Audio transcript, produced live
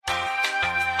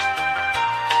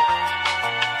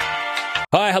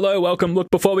Hi, hello, welcome. Look,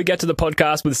 before we get to the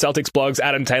podcast with CelticsBlog's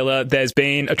Adam Taylor, there's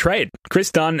been a trade. Chris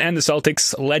Dunn and the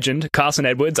Celtics legend, Carson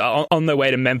Edwards, are on their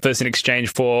way to Memphis in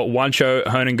exchange for Juancho,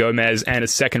 Hernan Gomez, and a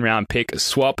second-round pick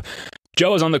swap.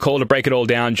 Joe is on the call to break it all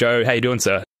down. Joe, how you doing,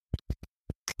 sir?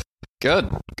 Good.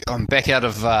 I'm back out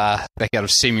of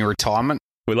semi-retirement.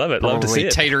 We love it. Love to see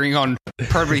it.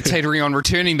 Probably teetering on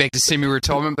returning back to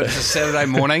semi-retirement, but it's a Saturday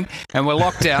morning and we're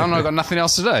locked down. I've got nothing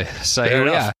else to do. So here we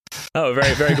are. Oh,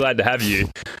 very, very glad to have you.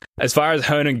 As far as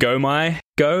Hernan Gomez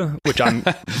go, which I'm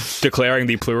declaring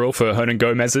the plural for Hernan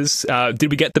Gomez's, did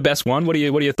we get the best one? What are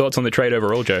your thoughts on the trade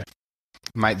overall, Joe?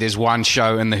 Mate, there's one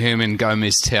show in the Hernan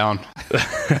Gomez town.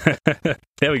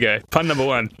 There we go. Pun number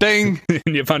one. Ding!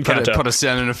 In your pun counter. Put a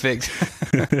sound in effect.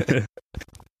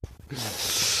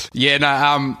 Yeah,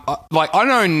 no, I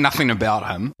know nothing about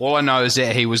him. All I know is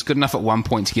that he was good enough at one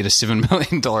point to get a $7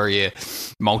 million a year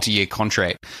multi-year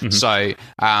contract. Mm-hmm. So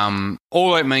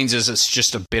all it means is it's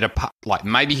just a better,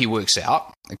 maybe he works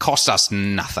out. It cost us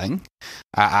nothing.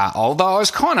 Although I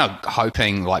was kind of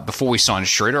hoping, before we signed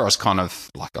Schroeder, I was kind of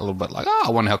a little bit I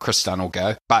wonder how Chris Dunn will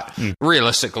go. But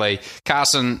realistically,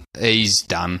 Carson, he's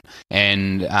done.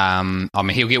 And,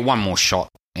 he'll get one more shot.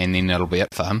 And then that'll be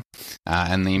it for him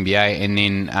in the NBA. And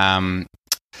then,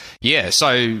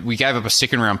 so we gave up a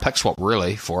second-round pick swap,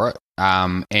 really, for it.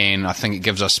 And I think it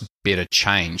gives us better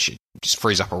change. It just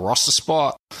frees up a roster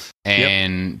spot.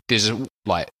 And there's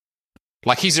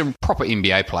he's a proper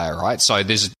NBA player, right? So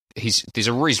there's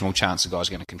a reasonable chance the guy's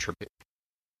going to contribute.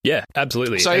 Yeah,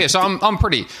 absolutely. So I'm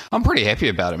pretty happy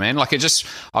about it, man.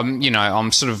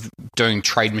 I'm sort of having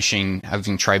trade machine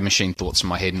thoughts in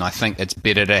my head, and I think it's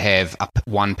better to have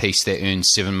one piece that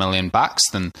earns $7 million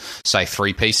than say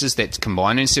three pieces that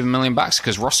combine in $7 million,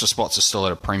 because roster spots are still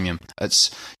at a premium.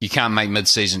 You can't make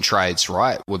mid-season trades,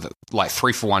 right? With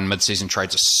 3-for-1 mid-season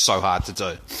trades are so hard to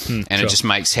do, and it just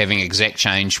makes having exact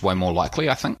change way more likely.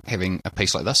 I think having a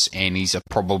piece like this, and he's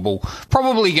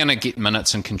probably going to get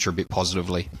minutes and contribute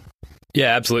positively.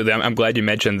 Yeah, absolutely. I'm glad you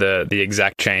mentioned the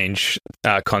exact change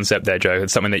concept there, Joe.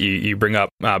 It's something that you bring up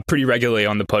pretty regularly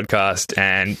on the podcast,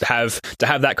 and have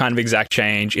that kind of exact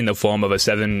change in the form of a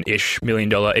 $7-ish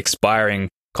million expiring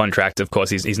contract. Of course,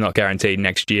 he's not guaranteed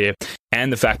next year,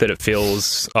 and the fact that it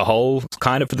fills a hole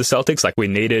kind of for the Celtics. We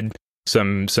needed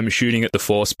some shooting at the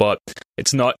 4 spot.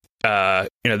 It's not the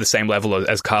same level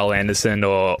as Kyle Anderson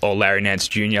or Larry Nance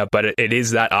Jr., but it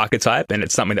is that archetype, and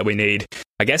it's something that we need,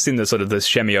 I guess, in the sort of the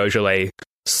Semi Ojeleye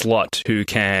slot, who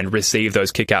can receive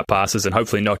those kick-out passes and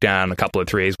hopefully knock down a couple of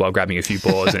threes while grabbing a few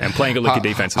boards and playing a lick of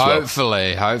defense as well.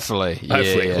 Hopefully.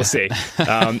 We'll see.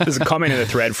 There's a comment in the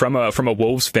thread from a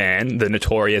Wolves fan, the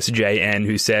notorious JN,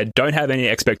 who said, "Don't have any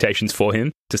expectations for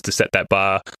him, just to set that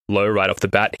bar low right off the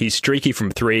bat. He's streaky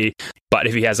from 3, but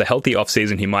if he has a healthy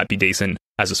offseason, he might be decent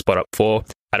as a spot up 4.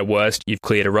 At a worst, you've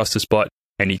cleared a roster spot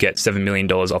and you get $7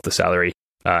 million off the salary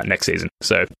next season.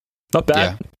 So, not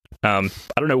bad." Yeah. I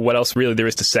don't know what else really there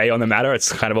is to say on the matter.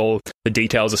 It's kind of all the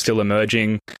details are still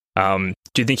emerging. Do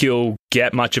you think you'll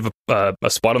get much of a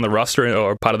spot on the roster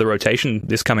or part of the rotation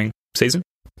this coming season?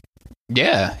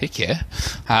 Yeah, heck yeah.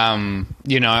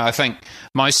 I think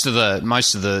most of the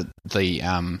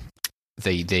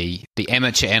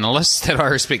amateur analysts that I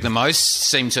respect the most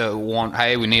seem to want,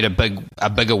 hey, we need a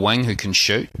bigger wing who can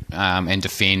shoot and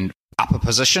defend upper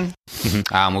position.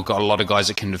 Mm-hmm. We've got a lot of guys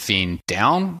that can defend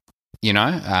down.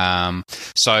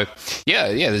 So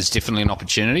there's definitely an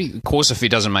opportunity. Of course, if he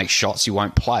doesn't make shots, he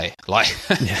won't play.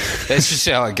 That's just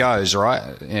how it goes,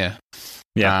 right? Yeah.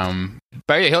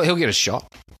 But he'll get a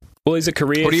shot. Well, he's a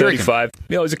career 35.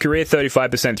 Yeah, he's a career 35%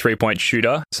 3-point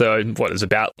shooter. So what is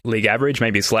about league average,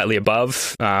 maybe slightly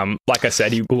above. Like I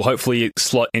said, he will hopefully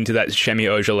slot into that Semi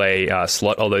Ojeleye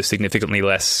slot, although significantly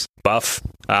less buff.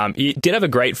 He did have a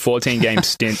great 14-game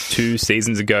stint 2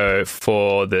 seasons ago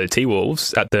for the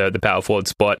T-Wolves at the power forward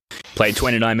spot. Played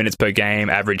 29 minutes per game,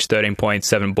 averaged 13 points,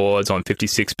 7 boards on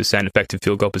 56% effective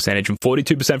field goal percentage and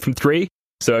 42% from 3.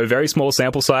 So very small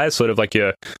sample size, sort of like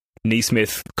your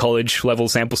Neesmith college level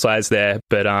sample size there,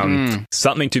 but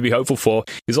something to be hopeful for.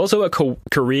 He's also a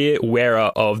career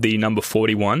wearer of the number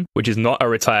 41, which is not a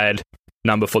retired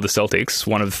number for the Celtics,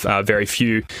 one of very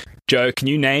few. Joe, can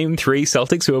you name 3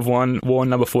 Celtics who have worn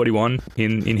number 41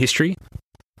 in history?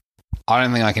 I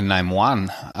don't think I can name one.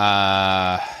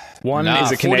 One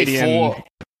is a Canadian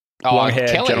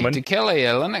long-haired gentleman. Kelly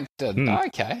Olynyk did.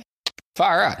 Okay.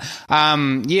 Far out. I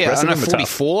know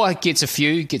 44 gets a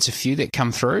few that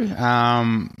come through.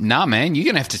 Nah, man, you're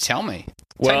going to have to tell me.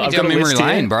 Well, I've got memory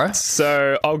lane, bro.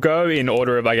 So I'll go in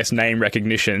order of, I guess, name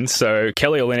recognition. So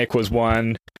Kelly Olynyk was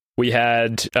one We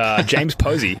had James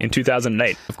Posey in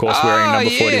 2008, of course, wearing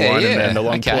number 41 and then the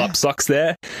long pull-up socks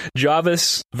there.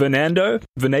 Jarvis Venado,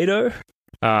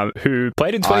 who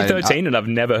played in 2013 and I've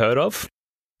never heard of.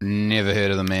 Never heard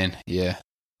of the man, yeah.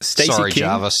 Sorry, King.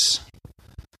 Jarvis.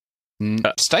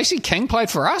 Stacey King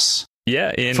played for us?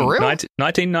 Yeah, in for real?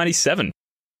 1997.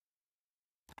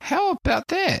 How about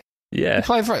that? Yeah. He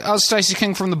played for Stacey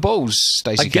King from the Bulls,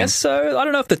 Stacey King. I guess so. I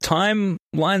don't know if the time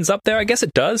lines up there. I guess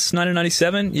it does.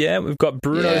 1997. Yeah, we've got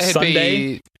Bruno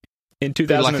Sunday in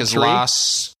 2003. Like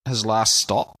his last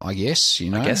stop, I guess, you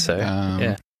know. I guess so,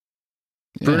 yeah.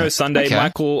 Bruno Sunday,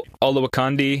 Michael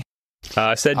Olowokandi.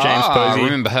 I said James Posey. I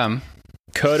remember him.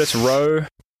 Curtis Rowe,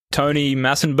 Tony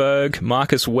Massenberg,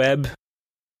 Marcus Webb.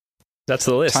 That's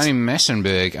the list. Tony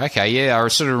Massenberg. Okay, yeah, I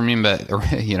sort of remember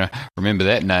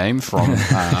that name from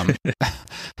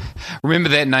remember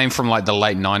that name from like the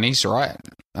late 90s, right?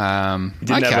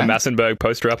 Didn't have a Massenberg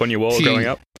poster up on your wall growing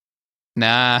up?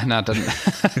 Nah, didn't.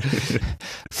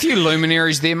 Few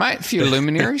luminaries there, mate. Few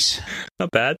luminaries.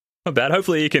 Not bad.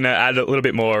 Hopefully you can add a little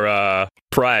bit more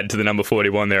pride to the number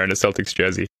 41 there in a Celtics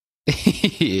jersey.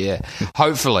 Yeah,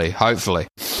 hopefully.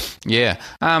 Yeah,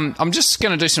 I'm just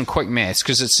going to do some quick maths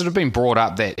because it's sort of been brought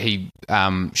up that he's a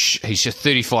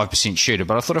 35% shooter.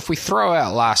 But I thought if we throw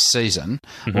out last season,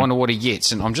 I wonder what he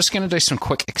gets. And I'm just going to do some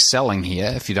quick excelling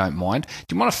here, if you don't mind.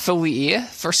 Do you want to fill the air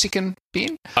for a second,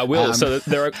 Ben? I will. So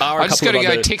there are a couple I just got to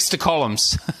go text to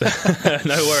columns.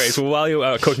 No worries. Well, while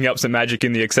you're cooking up some magic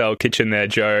in the Excel kitchen there,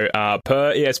 Joe,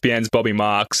 per ESPN's Bobby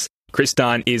Marks, Chris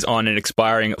Dunn is on an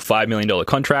expiring $5 million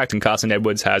contract, and Carson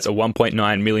Edwards has a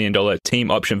 $1.9 million team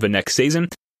option for next season.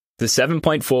 The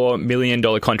 $7.4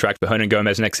 million contract for Hernan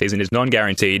Gomez next season is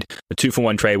non-guaranteed. The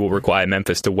 2-for-1 trade will require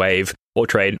Memphis to waive or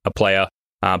trade a player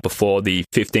before the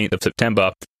 15th of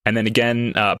September. And then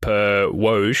again, per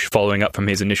Woj, following up from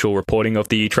his initial reporting of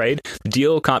the trade, the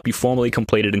deal can't be formally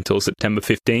completed until September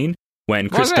 15, when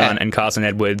Chris Dunn and Carson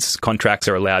Edwards' contracts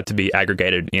are allowed to be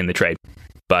aggregated in the trade.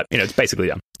 But, it's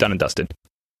basically done and dusted.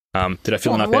 Did I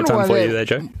fill enough airtime for you there,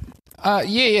 Joe?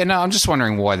 No, I'm just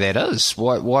wondering why that is.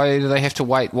 Why do they have to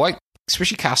wait? Why,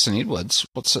 especially Carson Edwards?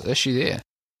 What's the issue there?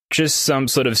 Just some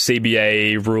sort of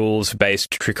CBA rules-based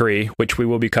trickery, which we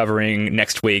will be covering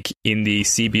next week in the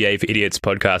CBA for Idiots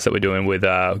podcast that we're doing with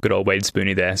good old Wade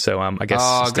Spooney there. So I guess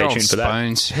stay tuned for that.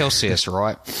 Spoons. He'll see us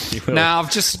right. Now I've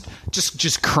just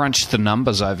crunched the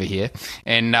numbers over here,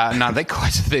 and that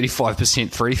guy's a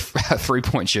 35%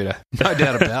 three-point shooter. No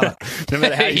doubt about it. No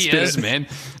matter how he is, man.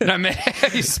 No matter how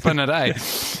you spin it, eh?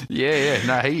 Yeah.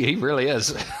 No, he really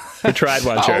is. We tried,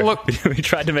 Juancho. We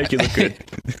tried to make you look good.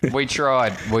 We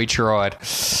tried.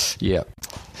 Yeah.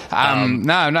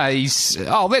 No, he's...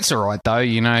 Oh, that's all right, though.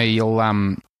 You'll...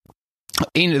 end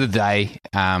of the day,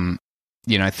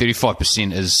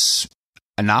 35% is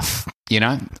enough,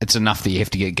 It's enough that you have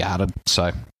to get guarded,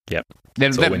 so... Yep.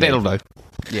 That'll do.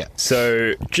 Yeah.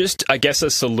 So just, I guess,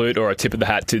 a salute or a tip of the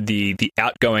hat to the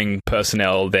outgoing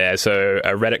personnel there. So a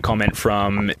Reddit comment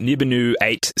from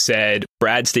Nibanu8 said,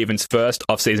 Brad Stevens' first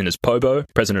offseason as Pobo,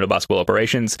 president of basketball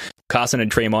operations. Carson and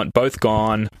Tremont both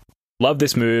gone. Love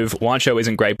this move. Juancho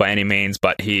isn't great by any means,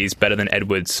 but he's better than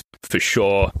Edwards for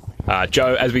sure.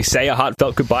 Joe, as we say a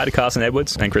heartfelt goodbye to Carson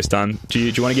Edwards and Chris Dunn, do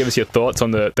you want to give us your thoughts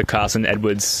on the Carson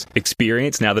Edwards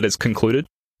experience now that it's concluded?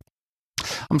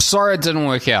 I'm sorry it didn't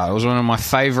work out. It was one of my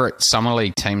favourite Summer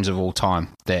League teams of all time.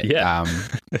 That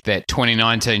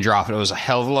 2019 draft. It was a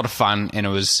hell of a lot of fun, and it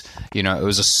was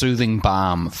a soothing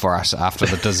balm for us after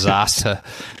the disaster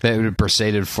that had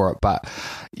preceded for it. But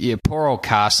yeah, poor old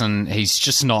Carson, he's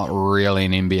just not really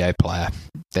an NBA player.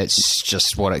 That's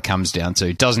just what it comes down to.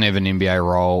 He doesn't have an NBA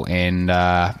role, and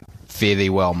fare thee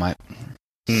well, mate.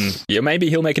 Yeah,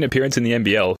 maybe he'll make an appearance in the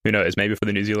NBL. Who knows? Maybe for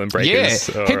the New Zealand Breakers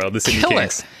or the Sydney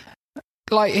Kings.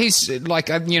 Like he's like,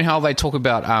 how they talk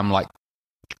about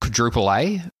quadruple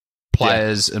A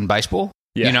players in baseball.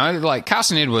 Yeah. Like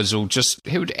Carson Edwards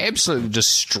he would absolutely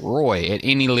destroy at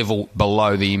any level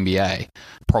below the NBA.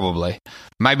 Probably,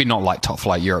 maybe not like top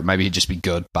flight Europe. Maybe he'd just be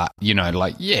good, but he'd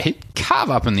carve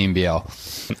up in the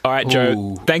NBL. All right,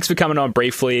 Joe. Thanks for coming on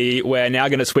briefly. We're now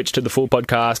going to switch to the full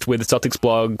podcast with the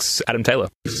CelticsBlog's Adam Taylor.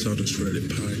 Celtics Reddit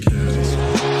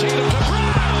podcast.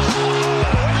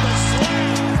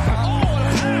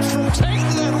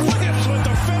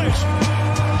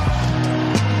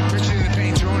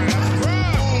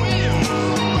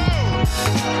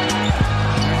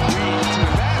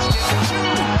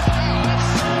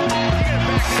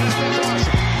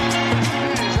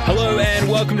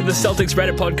 welcome to the Celtics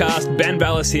Reddit podcast. Ben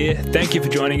Ballas here. Thank you for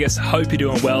joining us. Hope you're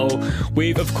doing well.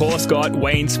 We've, of course, got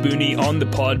Wayne Spooney on the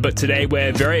pod, but today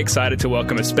we're very excited to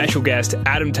welcome a special guest,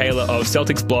 Adam Taylor of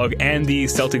CelticsBlog and the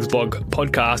CelticsBlog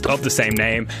podcast of the same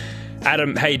name.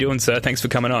 Adam, how you doing, sir? Thanks for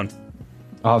coming on.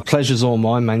 Pleasure's all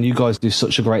mine, man. You guys do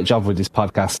such a great job with this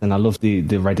podcast, and I love the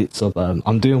Reddit sub.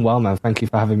 I'm doing well, man. Thank you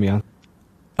for having me on.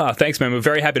 Oh, thanks, man. We're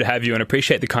very happy to have you and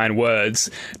appreciate the kind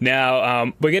words. Now,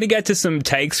 we're going to get to some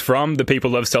takes from the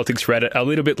people of Celtics Reddit a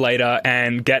little bit later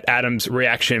and get Adam's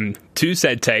reaction to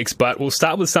said takes, but we'll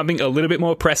start with something a little bit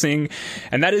more pressing,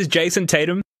 and that is Jason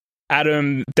Tatum.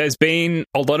 Adam, there's been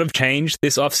a lot of change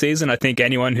this offseason. I think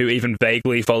anyone who even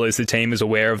vaguely follows the team is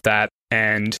aware of that,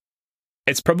 and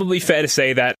it's probably fair to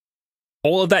say that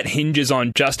all of that hinges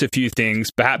on just a few things,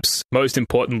 perhaps most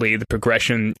importantly, the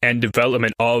progression and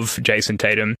development of Jason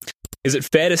Tatum. Is it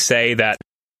fair to say that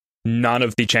none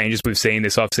of the changes we've seen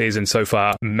this offseason so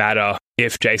far matter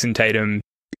if Jason Tatum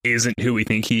isn't who we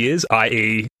think he is,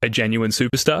 i.e. a genuine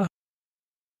superstar?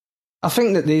 I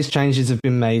think that these changes have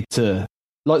been made to...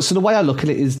 so the way I look at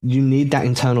it is you need that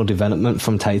internal development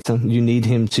from Tatum. You need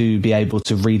him to be able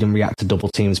to read and react to double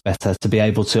teams better, to be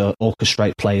able to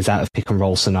orchestrate plays out of pick and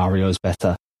roll scenarios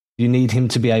better. You need him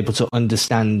to be able to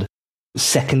understand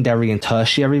secondary and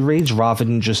tertiary reads rather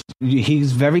than just...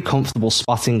 He's very comfortable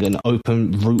spotting an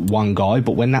open route one guy,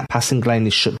 but when that passing lane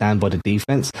is shut down by the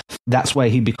defense, that's where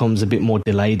he becomes a bit more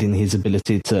delayed in his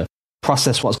ability to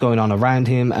process what's going on around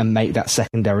him and make that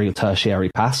secondary or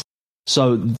tertiary pass.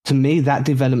 So to me, that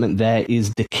development there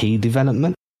is the key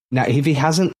development. Now, if he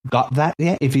hasn't got that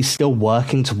yet, if he's still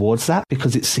working towards that,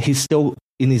 because he's still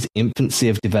in his infancy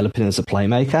of developing as a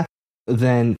playmaker,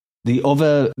 then the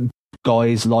other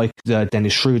guys like the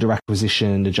Dennis Schroeder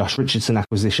acquisition, the Josh Richardson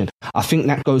acquisition, I think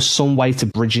that goes some way to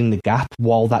bridging the gap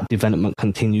while that development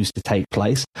continues to take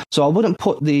place. So I wouldn't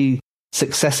put the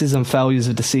successes and failures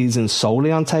of the season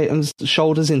solely on Tatum's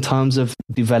shoulders in terms of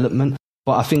development.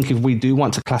 But I think if we do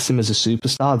want to class him as a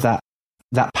superstar,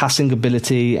 that passing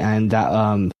ability and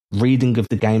that reading of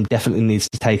the game definitely needs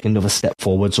to take another step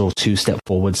forwards or two step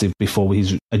forwards before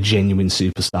he's a genuine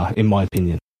superstar, in my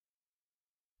opinion.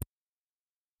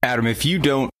 Adam, if you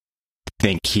don't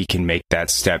think he can make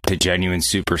that step to genuine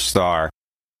superstar,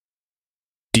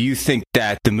 do you think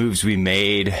that the moves we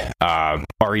made are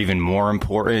even more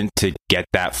important to get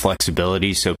that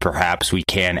flexibility so perhaps we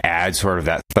can add sort of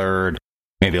that third,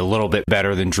 maybe a little bit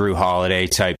better than Drew Holiday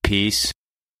type piece?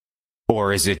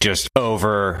 Or is it just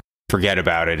over, forget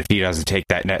about it? If he doesn't take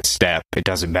that next step, it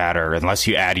doesn't matter. Unless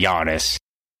you add Giannis,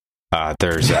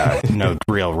 there's no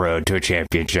real road to a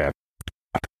championship.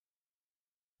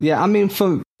 Yeah, I mean,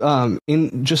 for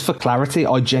clarity,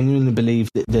 I genuinely believe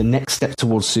that the next step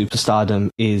towards superstardom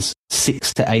is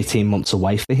 6 to 18 months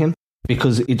away for him,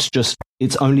 because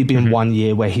it's only been 1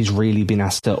 year where he's really been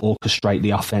asked to orchestrate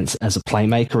the offense as a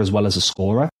playmaker as well as a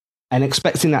scorer. And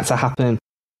expecting that to happen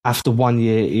after 1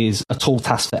 year is a tall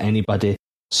task for anybody.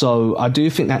 So I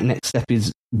do think that next step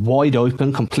is wide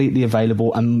open, completely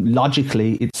available, and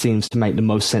logically it seems to make the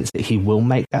most sense that he will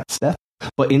make that step.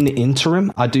 But in the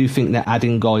interim, I do think that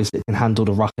adding guys that can handle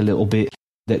the rock a little bit,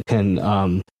 that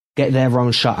can get their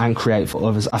own shot and create for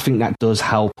others, I think that does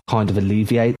help kind of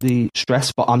alleviate the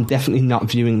stress. But I'm definitely not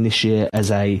viewing this year as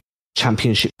a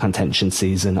championship contention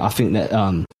season. I think that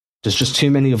there's just too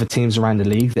many other teams around the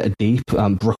league that are deep.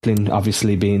 Brooklyn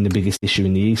obviously being the biggest issue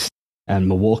in the East, and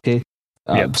Milwaukee.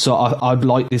 Yep. So I'd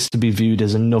like this to be viewed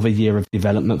as another year of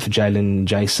development for Jalen and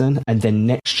Jason. And then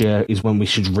next year is when we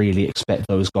should really expect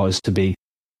those guys to be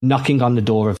knocking on the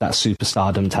door of that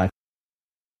superstardom tag.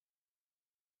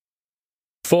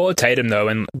 For Tatum, though,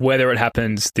 and whether it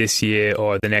happens this year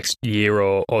or the next year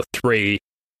or three,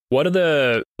 what are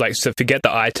the, so forget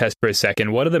the eye test for a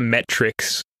second, what are the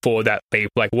metrics for that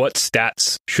leap? Like, what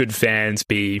stats should fans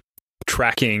be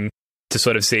tracking to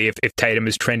sort of see if Tatum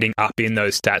is trending up in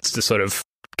those stats, to sort of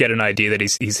get an idea that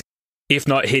he's if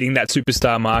not hitting that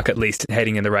superstar mark, at least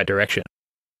heading in the right direction?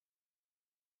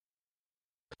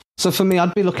 So for me,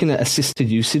 I'd be looking at assist to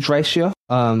usage ratio,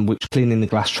 which cleaning the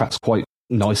glass tracks quite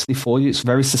nicely for you. It's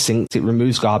very succinct. It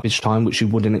removes garbage time, which you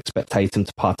wouldn't expect Tatum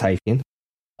to partake in.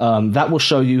 That will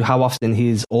show you how often he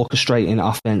is orchestrating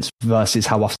offense versus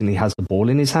how often he has the ball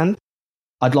in his hand.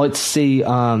 I'd like to see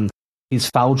his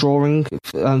foul drawing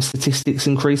statistics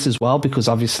increase as well, because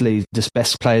obviously the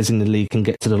best players in the league can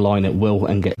get to the line at will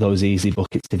and get those easy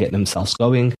buckets to get themselves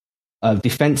going.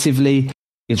 Defensively,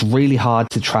 it's really hard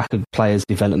to track a player's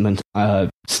development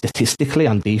statistically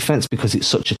on defense because it's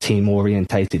such a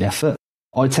team-orientated effort.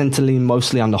 I tend to lean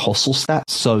mostly on the hustle stats,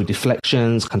 so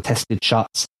deflections, contested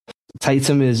shots,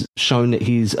 Tatum has shown that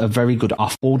he's a very good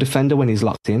off-ball defender when he's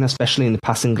locked in, especially in the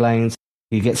passing lanes.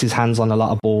 He gets his hands on a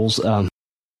lot of balls.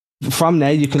 From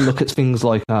there, you can look at things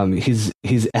like his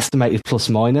estimated plus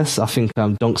minus. I think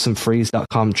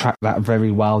dunksandfreeze.com track that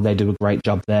very well. They do a great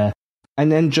job there.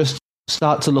 And then just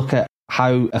start to look at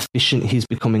how efficient he's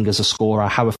becoming as a scorer,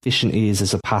 how efficient he is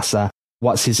as a passer,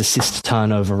 what's his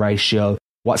assist-to-turnover ratio,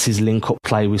 what's his link-up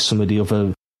play with some of the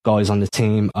other guys on the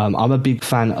team. I'm a big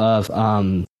fan of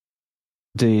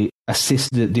the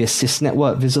assist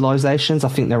network visualizations. I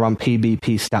think they're on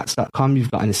pbpstats.com.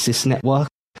 You've got an assist network,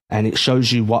 and it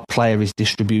shows you what player is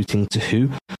distributing to who.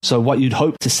 So what you'd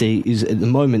hope to see is, at the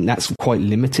moment, that's quite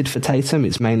limited for Tatum.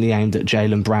 It's mainly aimed at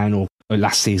Jaylen Brown or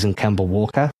last season Kemba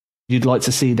Walker. You'd like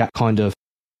to see that kind of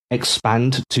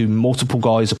expand to multiple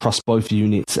guys across both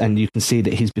units, and you can see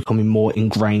that he's becoming more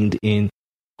ingrained in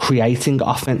creating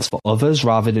offense for others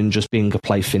rather than just being a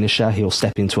play finisher. He'll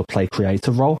step into a play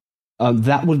creator role.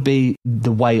 That would be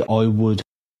the way I would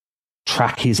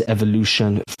track his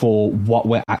evolution for what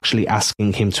we're actually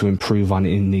asking him to improve on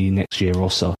in the next year or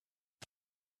so.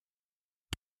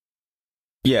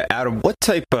 Yeah, Adam, what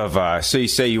type of, so you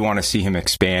say you want to see him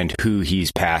expand who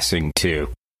he's passing to.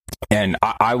 And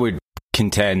I would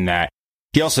contend that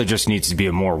he also just needs to be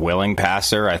a more willing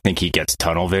passer. I think he gets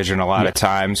tunnel vision a lot of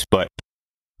times. But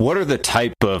what are the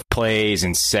type of plays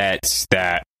and sets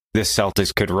that the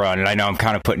Celtics could run? And I know I'm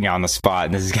kind of putting you on the spot,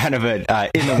 and this is kind of a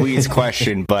in the weeds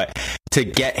question, but to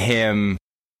get him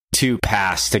to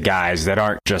pass to guys that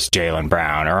aren't just Jaylen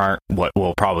Brown or aren't what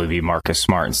will probably be Marcus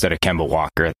Smart instead of Kemba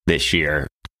Walker this year.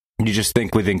 You just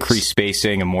think with increased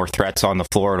spacing and more threats on the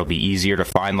floor, it'll be easier to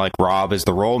find like Rob as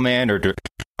the roll man, or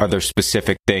are there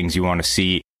specific things you want to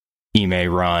see Ime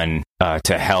run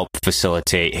to help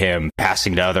facilitate him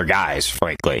passing to other guys,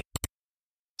 frankly?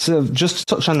 So just to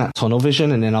touch on that tunnel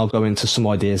vision, and then I'll go into some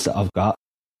ideas that I've got.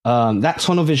 That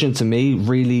tunnel vision to me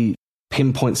really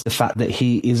pinpoints the fact that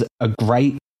he is a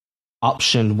great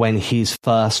option when his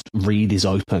first read is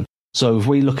open. So if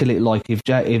we look at it like if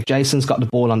Jason's got the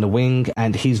ball on the wing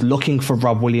and he's looking for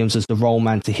Rob Williams as the roll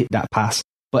man to hit that pass,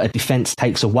 but a defense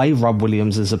takes away Rob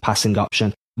Williams as a passing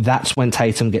option, that's when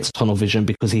Tatum gets tunnel vision,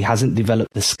 because he hasn't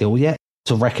developed the skill yet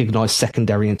to recognize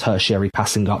secondary and tertiary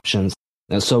passing options.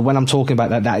 And so when I'm talking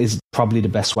about that, that is probably the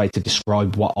best way to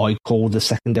describe what I call the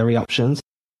secondary options.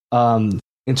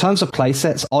 In terms of play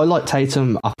sets, I like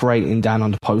Tatum operating down on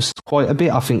the post quite a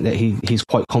bit. I think that he's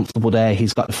quite comfortable there.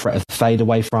 He's got the threat of the fade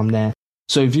away from there.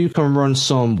 So if you can run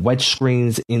some wedge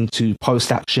screens into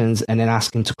post actions and then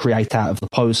ask him to create out of the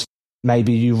post,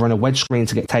 maybe you run a wedge screen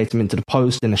to get Tatum into the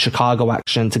post and a Chicago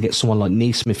action to get someone like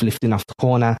Neesmith lifting off the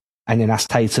corner, and then ask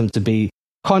Tatum to be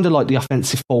kind of like the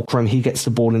offensive fulcrum. He gets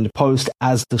the ball in the post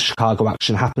as the Chicago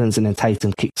action happens, and then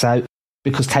Tatum kicks out,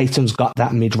 because Tatum's got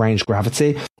that mid-range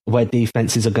gravity where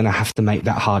defenses are going to have to make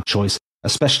that hard choice,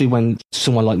 especially when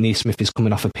someone like Neesmith is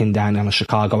coming off a pin down on a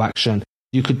Chicago action.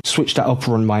 You could switch that up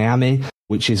on Miami,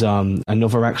 which is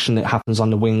another action that happens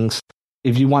on the wings.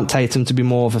 If you want Tatum to be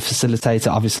more of a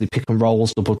facilitator, obviously pick and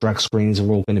rolls, double drag screens are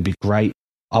all going to be great.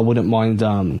 I wouldn't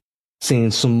mind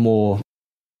seeing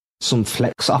some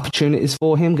flex opportunities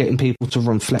for him, getting people to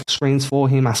run flex screens for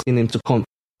him, asking him to cut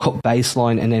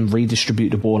baseline and then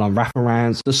redistribute the ball on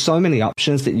wraparounds. There's so many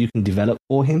options that you can develop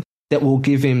for him that will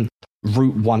give him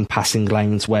route one passing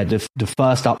lanes where the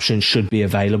first option should be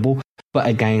available. But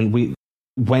again,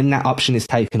 when that option is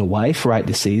taken away throughout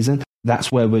the season,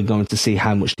 that's where we're going to see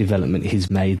how much development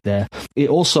he's made there. It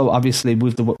also, obviously,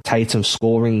 with the Tatum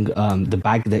scoring the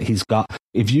bag that he's got,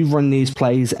 if you run these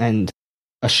plays and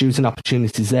are shooting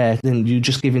opportunities there, then you're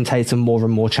just giving Tatum more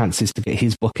and more chances to get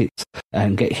his buckets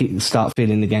and start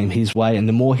feeling the game his way. And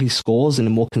the more he scores and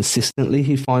the more consistently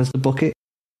he finds the bucket,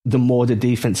 the more the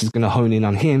defense is going to hone in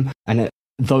on him, and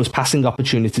those passing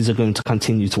opportunities are going to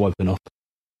continue to open up.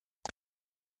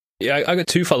 Yeah, I got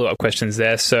two follow-up questions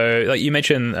there. So, like you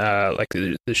mentioned, like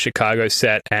the Chicago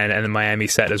set and the Miami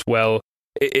set as well.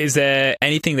 Is there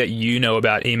anything that you know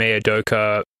about Ime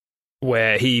Udoka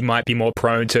where he might be more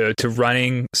prone to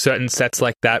running certain sets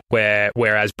like that,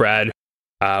 whereas Brad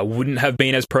wouldn't have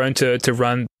been as prone to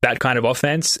run that kind of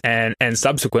offense? And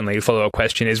subsequently, the follow-up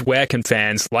question is, where can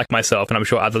fans like myself, and I'm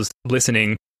sure others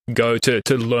listening, go to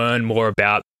learn more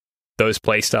about those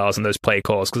play styles and those play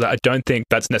calls? Because I don't think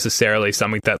that's necessarily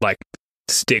something that like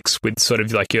sticks with sort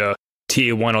of like your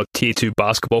tier 1 or tier 2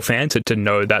 basketball fan to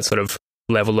know that sort of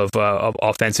level of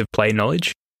offensive play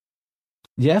knowledge.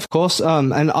 Yeah, of course.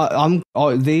 And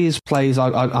these plays,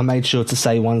 I made sure to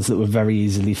say ones that were very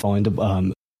easily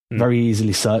findable, very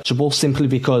easily searchable, simply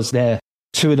because they're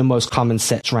two of the most common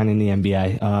sets ran in the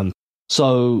NBA.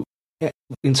 So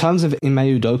in terms of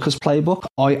Ime Udoka's playbook,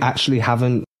 I actually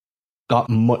haven't got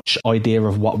much idea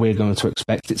of what we're going to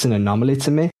expect. It's an anomaly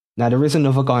to me. Now, there is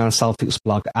another guy on Celtics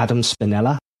blog, Adam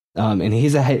Spinella, and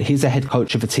he's a head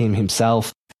coach of a team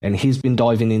himself, and he's been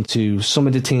diving into some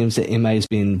of the teams that Ime's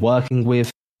been working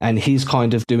with, and he's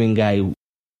kind of doing a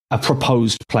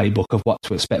proposed playbook of what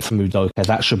to expect from Udoka.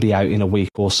 That should be out in a week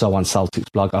or so on Celtics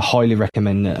blog. I highly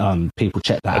recommend that people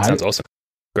check that out. That sounds awesome.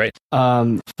 Great.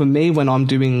 For me, when I'm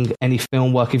doing any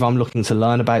film work, if I'm looking to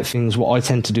learn about things, what I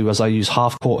tend to do is I use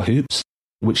Half Court Hoops,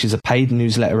 which is a paid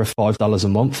newsletter of $5 a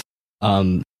month.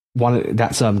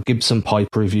 That's Gibson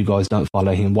Piper, if you guys don't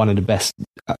follow him, one of the best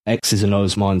X's and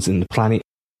O's minds in the planet.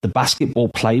 The Basketball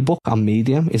Playbook on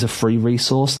Medium is a free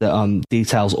resource that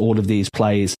details all of these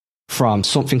plays, from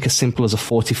something as simple as a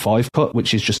 45 cut,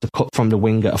 which is just a cut from the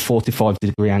wing at a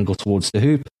 45-degree angle towards the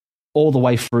hoop, all the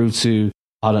way through to,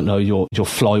 I don't know, your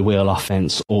flywheel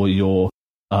offense, or your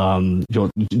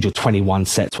 21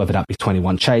 sets, whether that be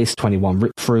 21 chase, 21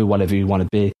 rip through, whatever you want to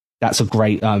be. That's a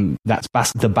great,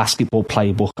 the Basketball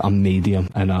Playbook on Medium,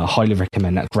 and I highly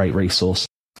recommend that. Great resource.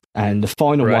 And the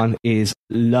final one is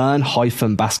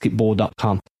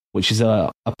learn-basketball.com, which is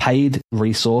a paid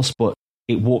resource, but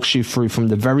it walks you through from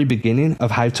the very beginning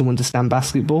of how to understand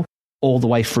basketball all the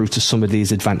way through to some of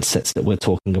these advanced sets that we're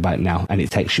talking about now, and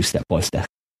it takes you step by step.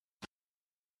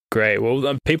 Great.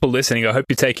 Well, people listening, I hope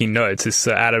you're taking notes. This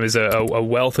Adam is a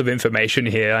wealth of information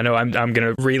here. I know I'm going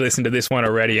to re-listen to this one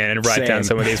already and write down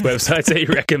some of these websites that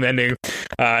you're recommending,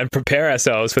 and prepare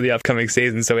ourselves for the upcoming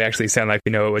season so we actually sound like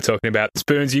we know what we're talking about.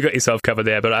 Spoons, you got yourself covered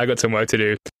there, but I got some work to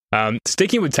do.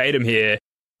 Sticking with Tatum here,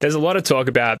 there's a lot of talk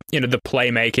about, the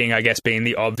playmaking, I guess, being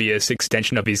the obvious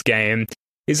extension of his game.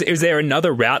 Is there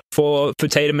another route for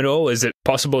Tatum at all? Is it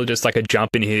possible just like a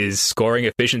jump in his scoring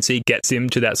efficiency gets him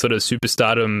to that sort of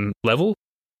superstardom level?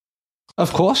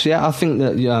 Of course, yeah. I think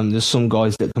that there's some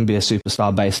guys that can be a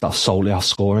superstar based solely off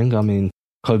scoring. I mean,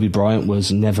 Kobe Bryant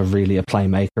was never really a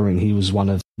playmaker, and he was one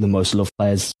of the most loved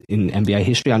players in NBA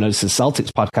history. I know this is a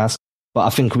Celtics podcast, but I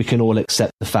think we can all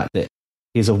accept the fact that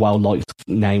he's a well-liked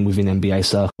name within NBA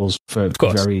circles for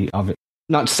very...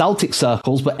 Not Celtic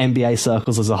circles, but NBA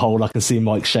circles as a whole. I can see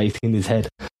Mike shaking his head.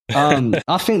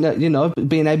 I think that,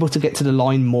 being able to get to the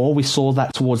line more, we saw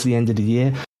that towards the end of the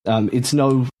year. It's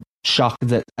no shock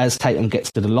that as Tatum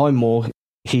gets to the line more,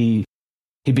 he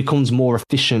becomes more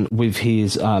efficient with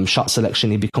his shot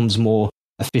selection. He becomes more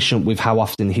efficient with how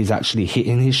often he's actually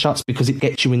hitting his shots, because it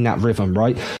gets you in that rhythm,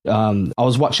 right? I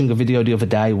was watching a video the other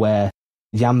day where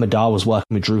Jan Madar was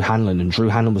working with Drew Hanlon, and Drew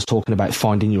Hanlon was talking about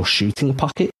finding your shooting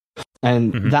pocket.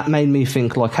 And that made me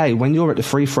think, like, hey, when you're at the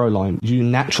free throw line, you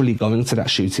naturally go into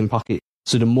that shooting pocket.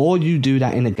 So the more you do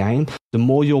that in a game, the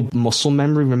more your muscle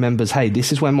memory remembers, hey,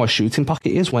 this is where my shooting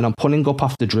pocket is. When I'm pulling up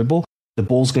off the dribble, the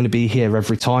ball's going to be here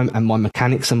every time, and my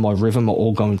mechanics and my rhythm are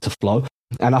all going to flow.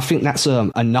 And I think that's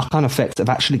a knock-on effect of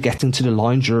actually getting to the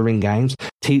line during games,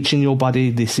 teaching your body,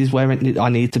 this is where I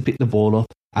need to pick the ball up,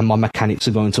 and my mechanics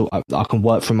are going to, I can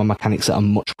work through my mechanics at a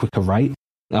much quicker rate.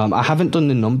 I haven't done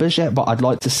the numbers yet, but I'd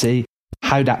like to see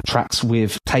how that tracks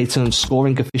with Tatum's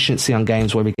scoring efficiency on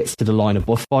games where he gets to the line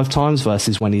above 5 times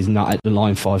versus when he's not at the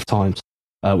line 5 times,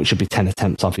 which would be 10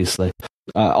 attempts, obviously.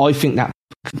 I think that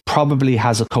probably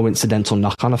has a coincidental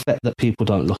knock-on effect that people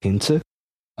don't look into.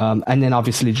 And then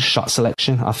obviously just shot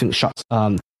selection. I think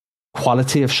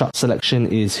quality of shot selection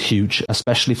is huge,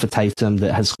 especially for Tatum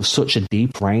that has such a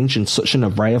deep range and such an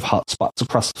array of hot spots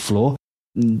across the floor.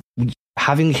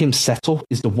 Having him settle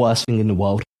is the worst thing in the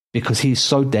world, because he's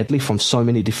so deadly from so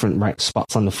many different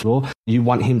spots on the floor. You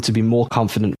want him to be more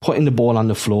confident putting the ball on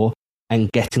the floor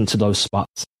and getting to those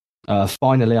spots.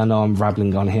 Finally, I know I'm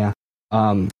rambling on here.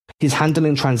 His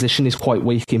handling transition is quite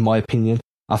weak, in my opinion.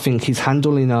 I think his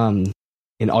handling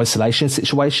in isolation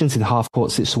situations, in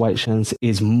half-court situations,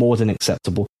 is more than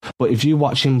acceptable. But if you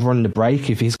watch him run the break,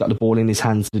 if he's got the ball in his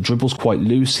hands, the dribble's quite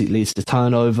loose, it leads to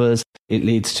turnovers, it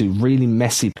leads to really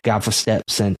messy gather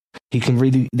steps, and he can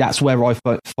really, that's where I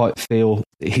feel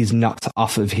he's knocked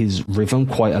off of his rhythm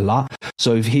quite a lot.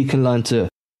 So if he can learn to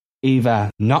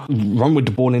either not run with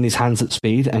the ball in his hands at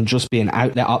speed and just be an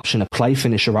outlet option, a play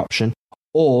finisher option,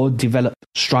 or develop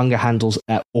stronger handles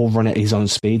or run at his own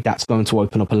speed, that's going to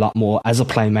open up a lot more as a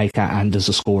playmaker and as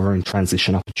a scorer in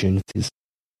transition opportunities.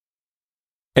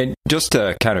 And just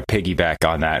to kind of piggyback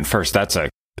on that, and first, that's a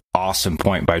awesome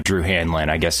point by Drew Hanlon.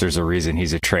 I guess there's a reason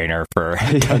he's a trainer for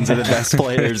tons of the best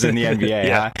players in the NBA.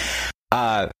 Yeah.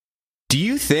 Huh? Do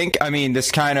you think, this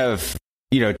kind of,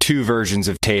 two versions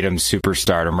of Tatum's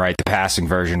superstardom, right? The passing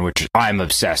version, which I'm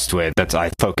obsessed with.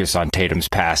 I focus on Tatum's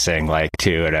passing,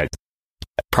 at a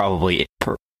probably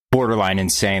borderline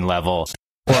insane level.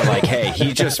 Or like, hey,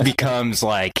 he just becomes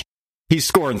like, he's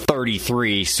scoring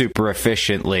 33 super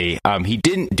efficiently. He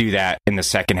didn't do that in the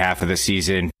second half of the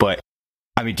season, but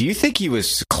I mean, do you think he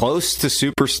was close to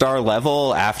superstar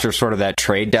level after sort of that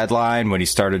trade deadline when he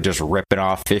started just ripping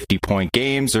off 50-point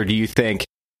games? Or do you think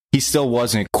he still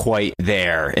wasn't quite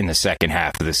there in the second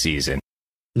half of the season?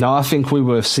 No, I think we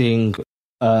were seeing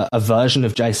a version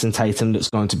of Jason Tatum that's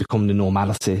going to become the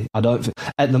normality.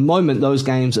 At the moment, those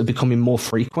games are becoming more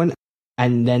frequent,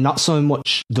 and they're not so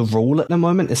much the rule at the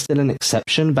moment. They're still an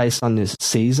exception based on this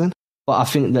season. But I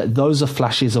think that those are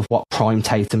flashes of what prime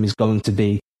Tatum is going to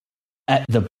be at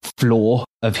the floor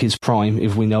of his prime,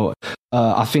 if we know it.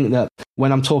 I think that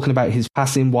when I'm talking about his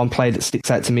passing, one play that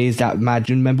sticks out to me is that, Mad,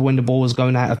 you remember when the ball was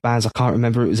going out of bounds? I can't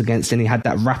remember who it was against, and he had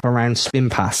that wraparound spin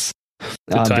pass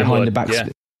behind the back.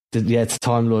 To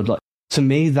Time Lord. Like, to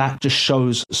me, that just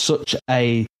shows such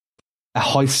a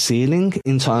high ceiling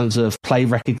in terms of play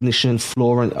recognition,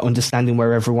 floor, and understanding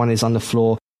where everyone is on the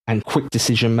floor, and quick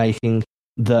decision making,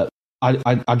 that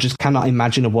I just cannot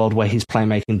imagine a world where his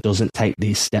playmaking doesn't take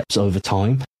these steps over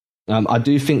time. I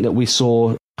do think that we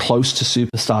saw close to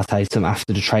superstar Tatum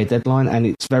after the trade deadline, and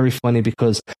it's very funny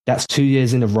because that's 2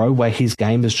 years in a row where his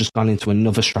game has just gone into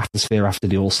another stratosphere after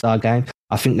the All-Star game.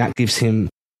 I think that gives him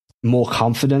more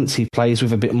confidence. He plays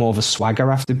with a bit more of a swagger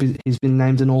after he's been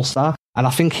named an All-Star, and I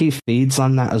think he feeds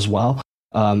on that as well.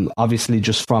 Obviously,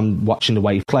 just from watching the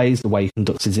way he plays, the way he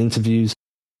conducts his interviews.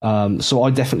 So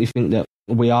I definitely think that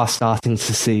we are starting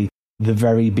to see the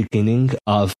very beginning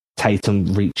of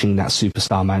Tatum reaching that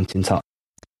superstar mountaintop.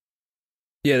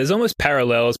 Yeah, there's almost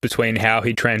parallels between how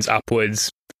he trends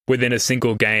upwards within a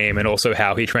single game and also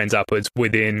how he trends upwards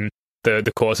within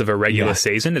the course of a regular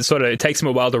season. It takes him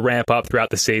a while to ramp up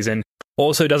throughout the season.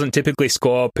 Also doesn't typically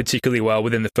score particularly well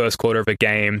within the first quarter of a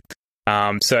game.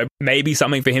 So maybe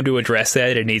something for him to address there.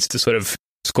 It needs to sort of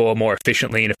score more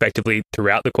efficiently and effectively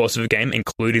throughout the course of a game,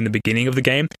 including the beginning of the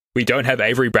game. We don't have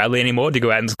Avery Bradley anymore to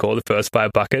go out and score the first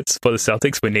 5 buckets for the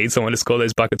Celtics. We need someone to score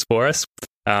those buckets for us.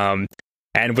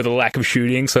 And with a lack of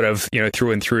shooting sort of,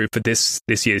 through and through for this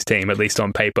year's team, at least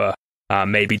on paper,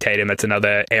 maybe Tatum, that's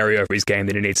another area of his game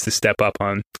that he needs to step up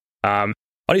on. On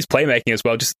his playmaking as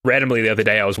well, just randomly the other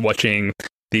day I was watching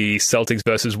the Celtics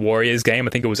versus Warriors game. I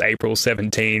think it was April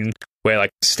 17, where like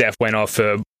Steph went off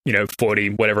for 40,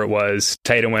 whatever it was.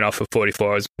 Tatum went off for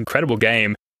 44. It was an incredible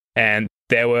game. And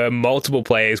there were multiple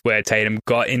plays where Tatum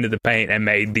got into the paint and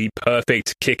made the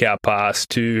perfect kick-out pass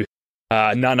to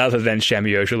none other than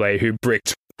Semi Ojeleye, who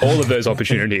bricked all of those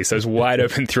opportunities, those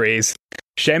wide-open threes.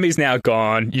 Shemi's now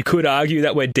gone. You could argue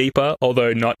that we're deeper,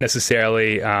 although not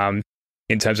necessarily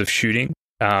in terms of shooting.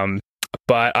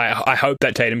 But I hope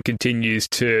that Tatum continues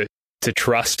to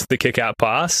trust the kick-out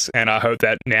pass, and I hope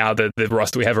that now the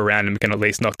roster we have around him can at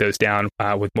least knock those down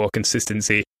with more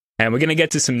consistency. And we're going to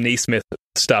get to some Neesmith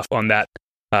stuff on that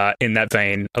in that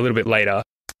vein a little bit later.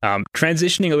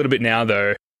 Transitioning a little bit now,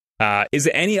 though, is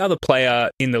there any other player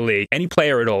in the league, any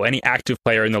player at all, any active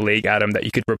player in the league, Adam, that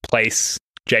you could replace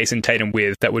Jason Tatum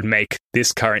with that would make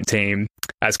this current team,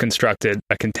 as constructed,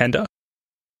 a contender?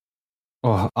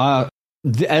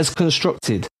 As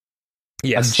constructed?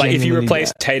 Yes, like if you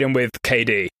replace Tatum with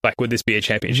KD, like would this be a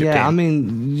championship team? Yeah, I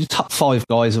mean, your top 5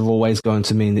 guys are always going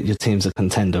to mean that your team's a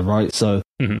contender, right? So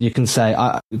you can say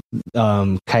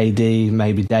KD,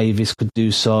 maybe Davis could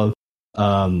do so.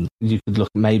 You could look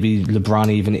maybe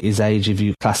LeBron, even at his age, if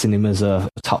you're classing him as a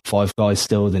top 5 guy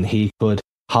still, then he could.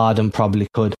 Harden probably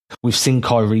could. We've seen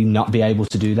Kyrie not be able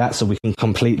to do that, so we can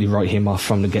completely write him off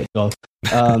from the get-go.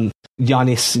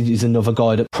 Giannis is another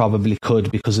guy that probably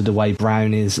could because of the way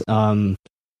Brown is.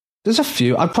 There's a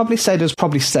few. I'd probably say there's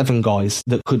probably 7 guys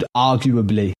that could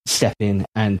arguably step in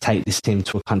and take this team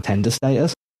to a contender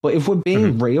status. But if we're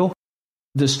being real,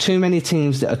 there's too many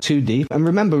teams that are too deep. And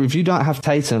remember, if you don't have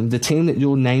Tatum, the team that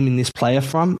you're naming this player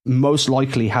from most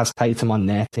likely has Tatum on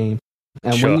their team.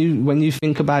 And when you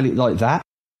think about it like that,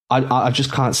 I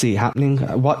just can't see it happening.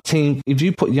 What team, if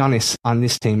you put Giannis on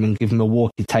this team and give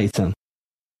Milwaukee Tatum,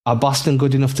 are Boston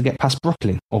good enough to get past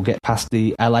Brooklyn or get past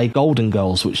the LA Golden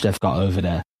Girls, which they've got over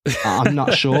there? I'm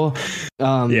not sure.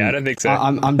 Yeah, I don't think so.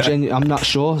 I'm not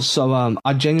sure. So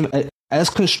I genuinely, as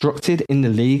constructed in the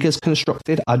league, as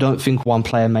constructed, I don't think one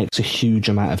player makes a huge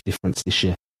amount of difference this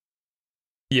year.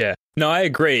 Yeah, no, I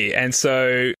agree. And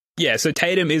so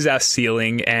Tatum is our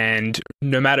ceiling, and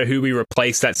no matter who we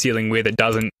replace that ceiling with, it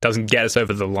doesn't get us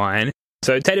over the line.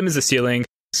 So Tatum is the ceiling.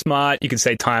 Smart, you could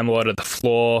say Time Lord at the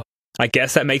floor. I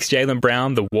guess that makes Jaylen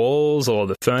Brown the walls or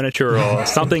the furniture or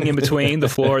something in between the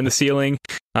floor and the ceiling.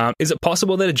 Is it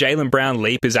possible that a Jaylen Brown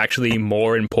leap is actually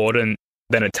more important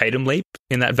than a Tatum leap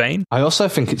in that vein? I also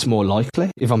think it's more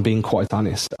likely, if I'm being quite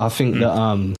honest. I think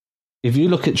that if you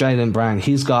look at Jaylen Brown,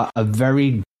 he's got a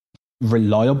very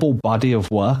reliable body of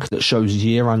work that shows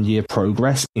year-on-year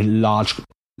progress in large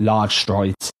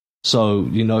strides. So,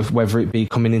 whether it be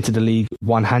coming into the league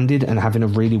one-handed and having a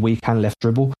really weak hand left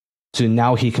dribble, to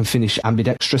now he can finish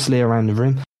ambidextrously around the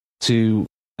rim, to,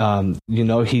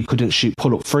 he couldn't shoot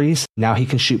pull-up threes. Now he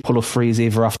can shoot pull-up threes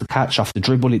either off the catch, off the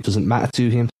dribble. It doesn't matter to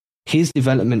him. His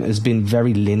development has been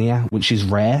very linear, which is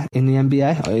rare in the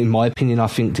NBA. In my opinion, I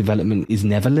think development is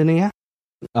never linear.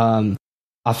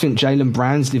 I think Jaylen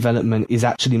Brown's development is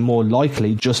actually more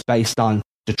likely just based on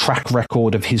the track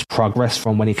record of his progress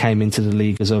from when he came into the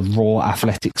league as a raw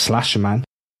athletic slasher man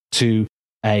to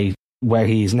where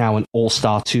he is now an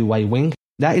all-star two-way wing.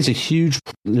 That is a huge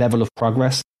level of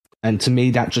progress. And to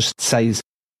me, that just says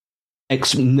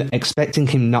expecting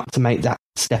him not to make that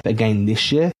step again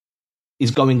this year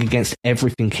is going against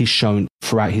everything he's shown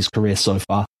throughout his career so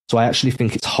far. So I actually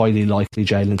think it's highly likely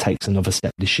Jaylen takes another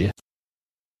step this year.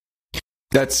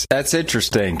 That's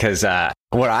interesting, because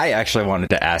what I actually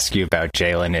wanted to ask you about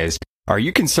Jaylen is, are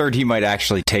you concerned he might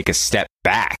actually take a step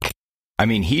back? I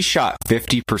mean, he shot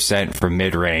 50% from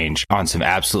mid-range on some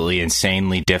absolutely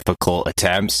insanely difficult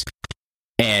attempts,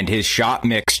 and his shot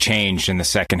mix changed in the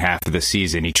second half of the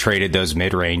season. He traded those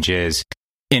mid-ranges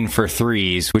in for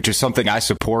threes, which is something I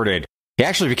supported. He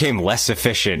actually became less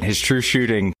efficient. His true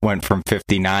shooting went from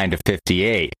 59 to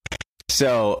 58.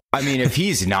 So, I mean, if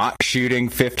he's not shooting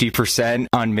 50%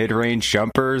 on mid-range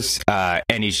jumpers,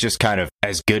 and he's just kind of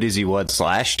as good as he was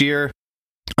last year,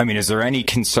 I mean, is there any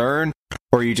concern,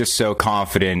 or are you just so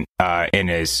confident in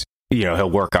his,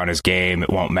 he'll work on his game, it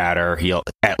won't matter, he'll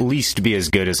at least be as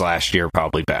good as last year,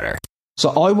 probably better?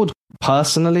 So I would,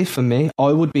 personally, for me,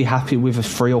 I would be happy with a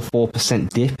 3 or 4%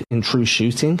 dip in true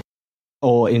shooting,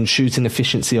 or in shooting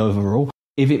efficiency overall,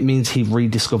 if it means he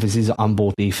rediscovers his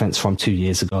on-ball defense from 2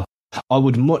 years ago. I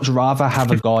would much rather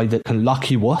have a guy that can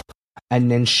lock you up and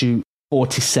then shoot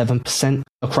 47%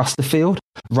 across the field,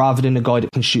 rather than a guy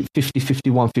that can shoot 50,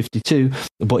 51, 52,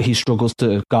 but he struggles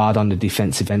to guard on the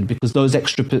defensive end, because those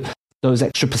extra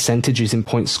percentages in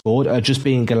points scored are just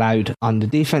being allowed on the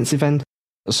defensive end.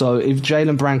 So if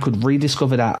Jaylen Brown could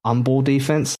rediscover that on-ball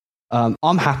defense,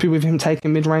 I'm happy with him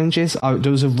taking mid-ranges.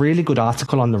 There was a really good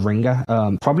article on The Ringer,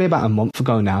 probably about a month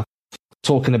ago now,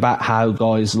 talking about how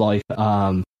guys like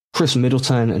Chris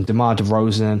Middleton and DeMar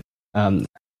DeRozan,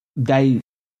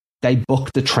 they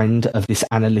buck the trend of this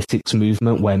analytics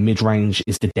movement where mid-range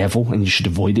is the devil and you should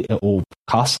avoid it at all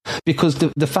costs. Because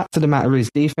the fact of the matter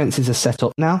is, defenses are set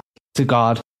up now to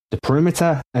guard the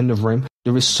perimeter and the rim.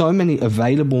 There is so many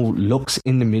available looks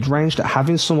in the mid-range that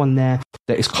having someone there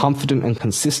that is confident and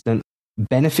consistent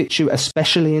benefits you,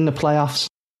 especially in the playoffs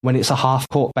when it's a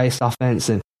half-court based offense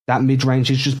and that mid-range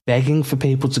is just begging for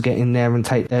people to get in there and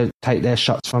take their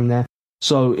shots from there.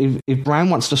 So if Brown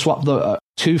wants to swap the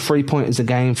 2 3-pointers a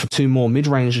game for 2 more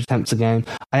mid-range attempts a game,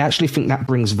 I actually think that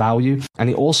brings value. And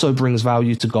it also brings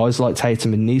value to guys like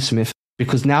Tatum and Nesmith,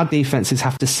 because now defenses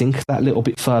have to sink that little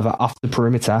bit further off the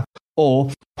perimeter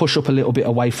or push up a little bit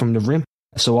away from the rim.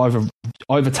 So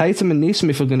either Tatum and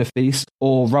Nesmith are going to feast,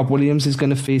 or Rob Williams is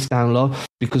going to feast down low,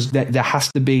 because there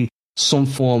has to be some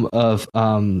form of,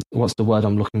 what's the word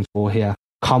I'm looking for here?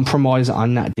 Compromise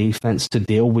on that defense to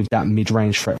deal with that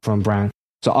mid-range threat from Brown.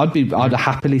 So I'd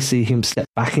happily see him step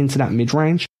back into that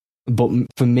mid-range, but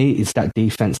for me, it's that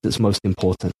defense that's most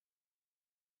important.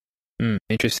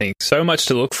 Interesting. So much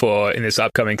to look for in this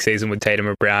upcoming season with Tatum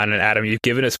and Brown. And Adam, you've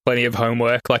given us plenty of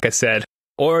homework. Like I said,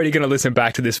 already going to listen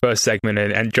back to this first segment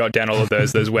and jot down all of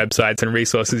those websites and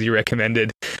resources you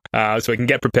recommended, so we can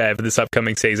get prepared for this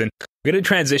upcoming season. We're going to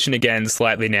transition again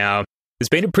slightly now. There's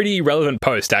been a pretty relevant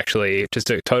post, actually,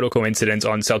 just a total coincidence,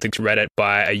 on Celtics Reddit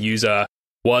by a user,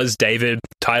 Was David,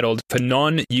 titled, "For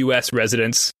non-US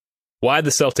residents, why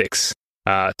the Celtics?"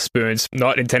 Spoons,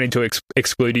 not intending to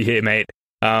exclude you here, mate.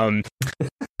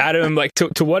 Adam,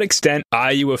 to what extent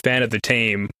are you a fan of the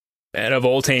team? And of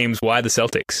all teams, why the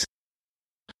Celtics?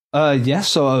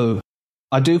 So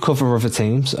I do cover other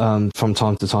teams from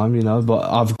time to time, but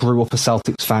I've grew up a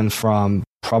Celtics fan from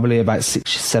probably about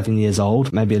 6-7 years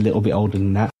old, maybe a little bit older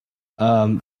than that.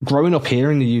 Growing up here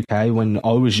in the UK, when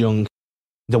I was young,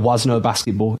 there was no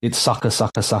basketball. It's soccer.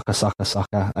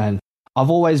 And I've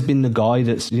always been the guy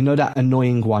that's, that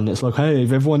annoying one that's like, hey,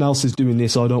 if everyone else is doing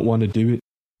this, I don't want to do it.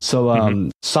 So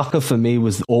soccer for me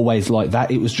was always like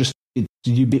that. It was just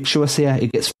ubiquitous here.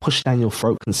 It gets pushed down your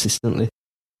throat consistently.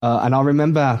 And I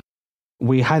remember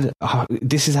we had,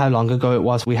 this is how long ago it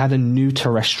was, we had a new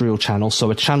terrestrial channel. So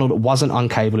a channel that wasn't on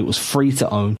cable, it was free to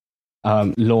own,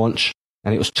 launch,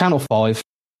 and it was Channel 5.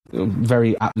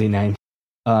 very aptly named.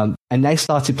 And they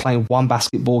started playing one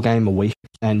basketball game a week,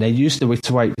 and they used to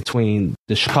iterate between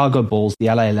the Chicago Bulls, the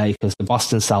LA Lakers, the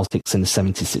Boston Celtics, and the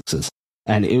 76ers.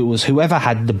 And it was whoever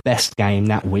had the best game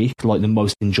that week, like the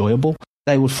most enjoyable,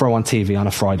 they would throw on TV on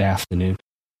a Friday afternoon.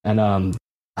 And I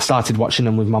started watching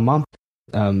them with my mum.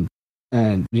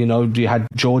 And, you know, you had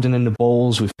Jordan and the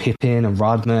Bulls with Pippen and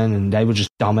Rodman, and they were just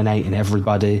dominating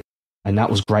everybody. And that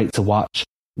was great to watch.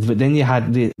 But then you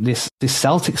had this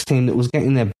Celtics team that was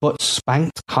getting their butts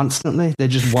spanked constantly. They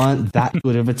just weren't that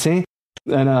good of a team.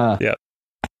 And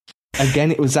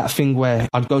again, it was that thing where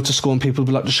I'd go to school and people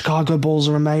would be like, the Chicago Bulls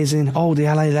are amazing. Oh, the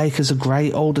LA Lakers are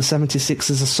great. Oh, the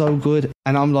 76ers are so good.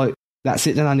 And I'm like, that's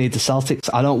it, then I need the Celtics.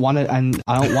 I don't want it, and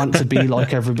I don't want to be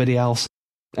like everybody else.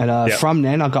 And from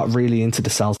then, I got really into the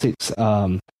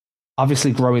Celtics.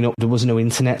 Obviously, growing up, there was no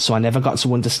internet, so I never got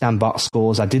to understand box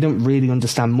scores. I didn't really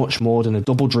understand much more than a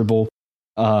double dribble,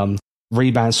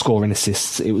 rebound, scoring,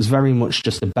 assists. It was very much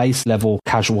just a base level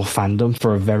casual fandom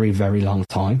for a very, very long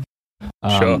time.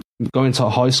 Going to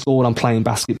high school, I'm playing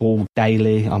basketball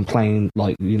daily. I'm playing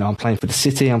I'm playing for the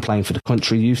city. I'm playing for the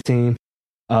country youth team.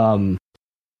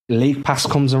 League Pass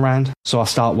comes around, so I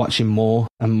start watching more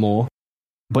and more.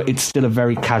 But it's still a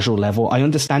very casual level. I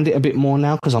understand it a bit more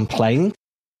now because I'm playing.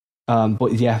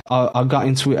 But yeah, I got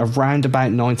into it around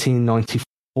about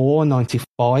 1994,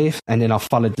 95, and then I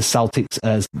followed the Celtics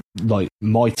as like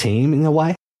my team in a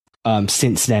way.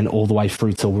 Since then, all the way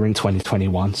through till we're in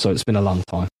 2021, so it's been a long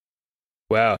time.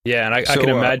 Wow, yeah, and I can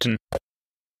imagine.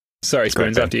 Sorry,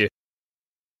 Spoons, after you.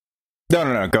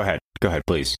 No, go ahead,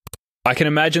 please. I can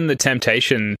imagine the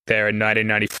temptation there in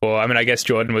 1994. I mean, I guess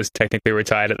Jordan was technically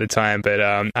retired at the time, but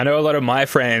I know a lot of my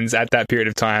friends at that period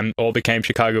of time all became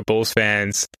Chicago Bulls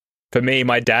fans. For me,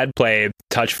 my dad played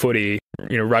touch footy,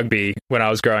 rugby when I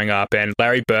was growing up, and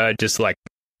Larry Bird just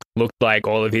looked like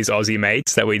all of his Aussie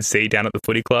mates that we'd see down at the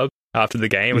footy club after the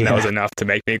game, and that was enough to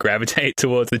make me gravitate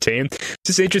towards the team. It's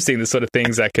just interesting, the sort of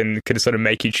things that can sort of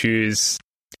make you choose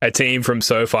a team from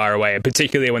so far away, and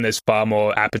particularly when there's far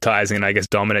more appetizing and I guess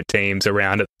dominant teams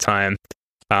around at the time.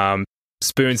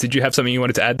 Spoons, did you have something you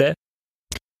wanted to add there?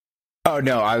 Oh,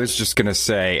 no, I was just going to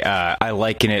say, I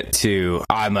liken it to,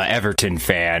 I'm an Everton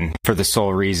fan for the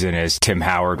sole reason is Tim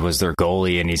Howard was their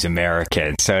goalie and he's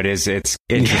American. So it's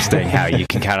interesting how you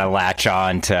can kind of latch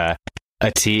on to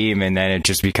a team and then it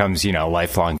just becomes,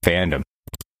 lifelong fandom.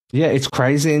 Yeah, it's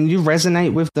crazy, and you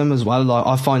resonate with them as well. Like,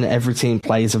 I find that every team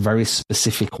plays a very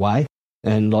specific way,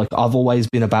 and I've always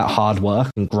been about hard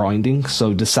work and grinding.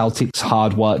 So the Celtics'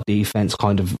 hard work defense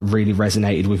kind of really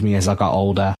resonated with me as I got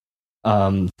older.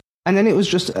 And then it was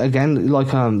just again,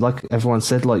 like everyone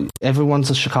said, everyone's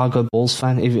a Chicago Bulls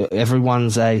fan. If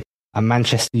everyone's a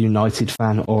Manchester United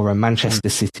fan or a Manchester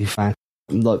City fan,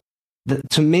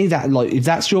 to me, that if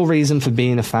that's your reason for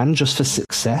being a fan, just for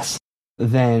success,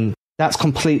 then that's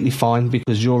completely fine,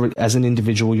 because as an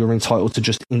individual, you're entitled to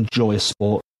just enjoy a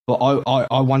sport. But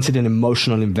I wanted an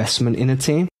emotional investment in a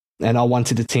team, and I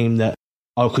wanted a team that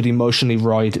I could emotionally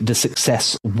ride the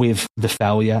success with the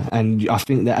failure. And I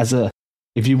think that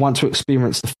if you want to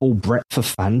experience the full breadth of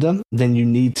fandom, then you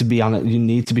need to be on it. You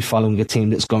need to be following a team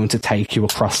that's going to take you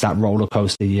across that roller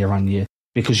coaster year on year,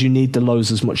 because you need the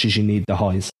lows as much as you need the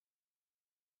highs.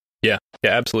 Yeah,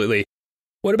 absolutely.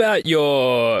 What about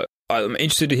I'm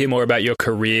interested to hear more about your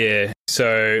career.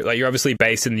 So, you're obviously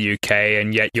based in the UK,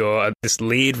 and yet you're this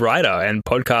lead writer and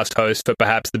podcast host for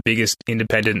perhaps the biggest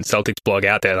independent Celtics blog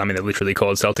out there. I mean, they're literally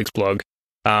called CelticsBlog.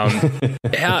 How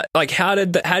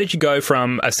did you go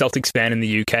from a Celtics fan in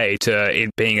the UK to it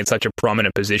being in such a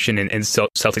prominent position in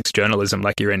Celtics journalism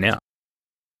like you're in now?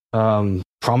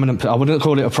 Prominent. I wouldn't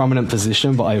call it a prominent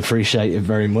position, but I appreciate it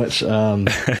very much.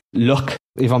 Luck,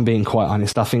 if I'm being quite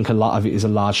honest, I think a lot of it is a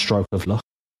large stroke of luck.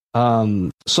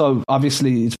 So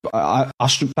obviously,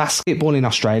 basketball in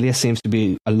Australia seems to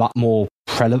be a lot more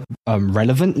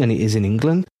relevant than it is in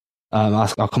England. I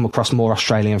come across more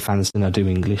Australian fans than I do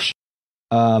English.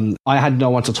 I had no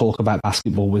one to talk about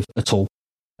basketball with at all.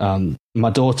 My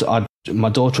daughter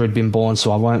had been born,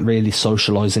 so I weren't really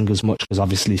socializing as much, because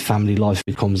obviously family life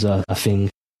becomes a thing.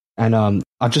 And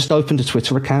I just opened a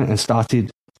Twitter account and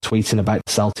started tweeting about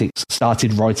the Celtics,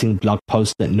 started writing blog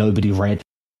posts that nobody read,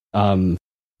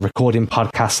 recording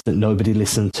podcasts that nobody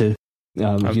listened to.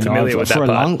 I'm familiar with that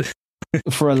part.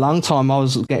 For a long time, I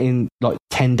was getting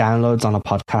 10 downloads on a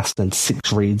podcast and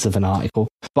 6 reads of an article,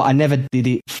 but I never did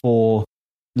it for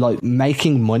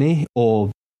making money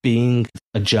or being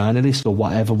a journalist or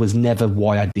whatever. Was never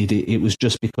why I did it. It was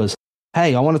just because,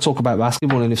 hey, I want to talk about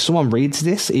basketball, and if someone reads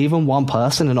this, even one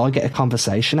person, and I get a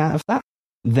conversation out of that,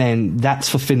 then that's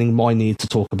fulfilling my need to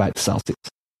talk about the Celtics.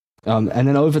 And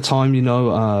then over time,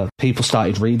 people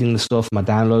started reading the stuff. My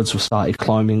downloads were started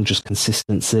climbing, just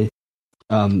consistency.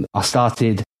 I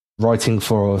started writing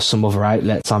for some other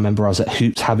outlets. I remember I was at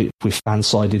Hoops Habit with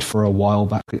Fansided for a while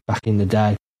back in the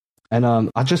day. And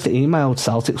I just emailed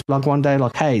Celtics Blog one day,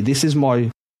 like, hey, this is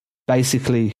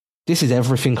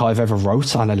everything I've ever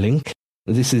wrote on a link.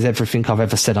 This is everything I've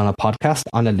ever said on a podcast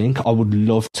on a link. I would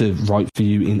love to write for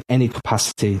you in any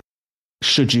capacity,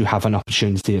 should you have an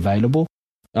opportunity available.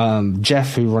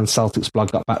 Jeff, who runs Celtics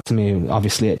Blog, got back to me.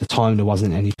 Obviously, at the time, there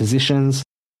wasn't any positions.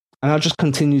 And I just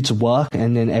continued to work.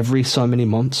 And then every so many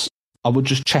months, I would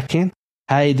just check in.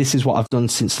 Hey, this is what I've done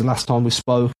since the last time we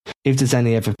spoke. If there's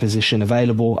any other position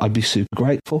available, I'd be super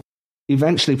grateful.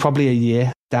 Eventually, probably a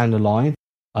year down the line,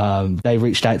 they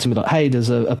reached out to me like, hey, there's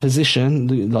a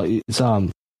position, like it's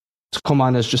to come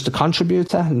on as just a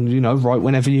contributor and, write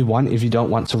whenever you want. If you don't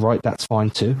want to write, that's fine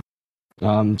too.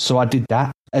 So I did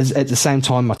that. At the same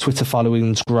time, my Twitter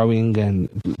following's growing and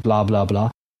blah, blah,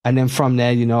 blah. And then from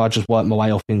there, I just worked my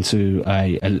way up into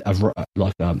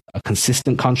a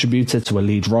consistent contributor to a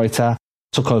lead writer,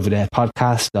 took over their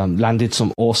podcast, landed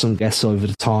some awesome guests over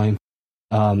the time.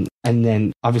 And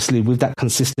then obviously with that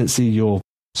consistency, your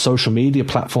social media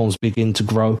platforms begin to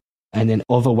grow, and then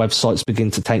other websites begin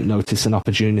to take notice and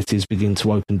opportunities begin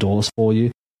to open doors for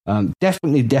you.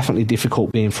 Definitely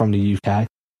difficult being from the UK.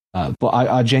 But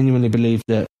I genuinely believe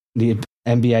that the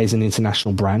NBA is an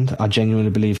international brand. I genuinely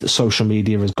believe that social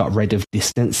media has got rid of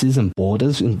distances and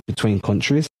borders in between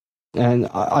countries. And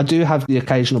I do have the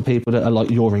occasional people that are like,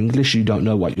 you're English, you don't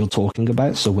know what you're talking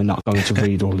about, so we're not going to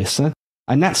read or listen.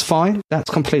 And that's fine. That's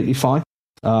completely fine.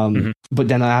 But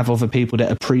then I have other people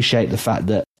that appreciate the fact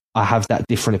that I have that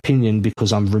different opinion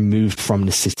because I'm removed from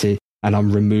the city and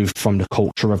I'm removed from the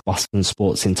culture of Boston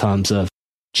sports in terms of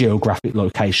geographic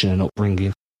location and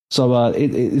upbringing. So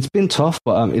it's been tough,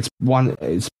 but it's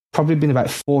probably been about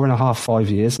 4.5, 5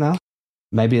 years now,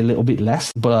 maybe a little bit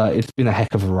less, but it's been a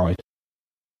heck of a ride.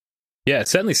 Yeah, it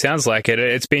certainly sounds like it.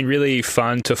 It's been really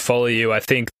fun to follow you. I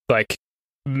think, like,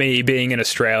 me being in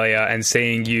Australia and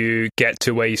seeing you get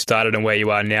to where you started and where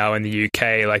you are now in the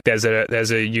UK, like there's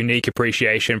a unique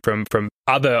appreciation from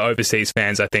other overseas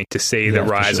fans, I think, to see the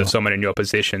rise of someone in your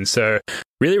position. So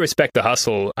really respect the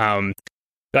hustle.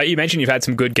 Like you mentioned, you've had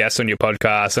some good guests on your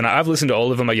podcast, and I've listened to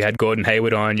all of them. Like you had Gordon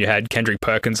Hayward on, you had Kendrick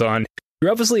Perkins on. You're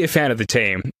obviously a fan of the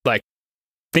team. Like,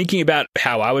 thinking about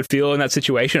how I would feel in that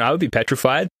situation, I would be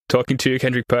petrified talking to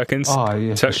Kendrick Perkins,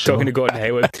 talking to Gordon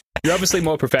Hayward. You're obviously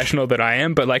more professional than I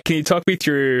am, but like, can you talk me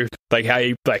through like how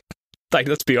you like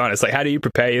let's be honest, like how do you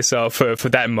prepare yourself for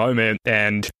that moment,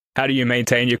 and how do you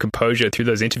maintain your composure through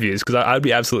those interviews? Because I'd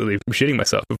be absolutely shitting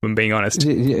myself if I'm being honest.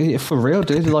 Yeah, for real,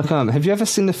 dude. Like, have you ever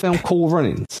seen the film Cool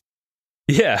Runnings?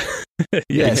 Yeah.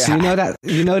 Yeah. So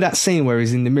you know that scene where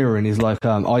he's in the mirror and he's like,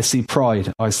 I see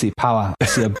pride, I see power, I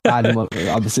see a bad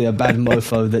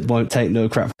mofo that won't take no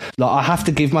crap. Like, I have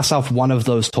to give myself one of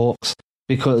those talks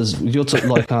because you're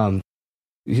like,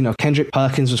 Kendrick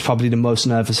Perkins was probably the most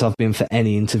nervous I've been for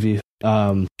any interview.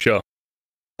 Sure.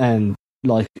 And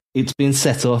like, it's been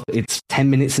set up. It's 10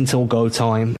 minutes until go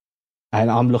time. And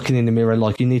I'm looking in the mirror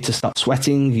like, you need to stop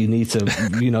sweating. You need to,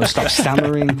 stop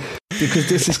stammering, because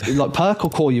this is like, Perk will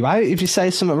call you out if you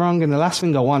say something wrong. And the last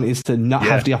thing I want is to not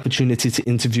have the opportunity to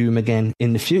interview him again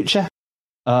in the future.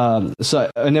 And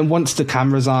then once the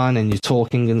camera's on and you're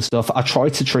talking and stuff, I try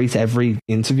to treat every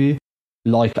interview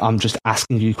like I'm just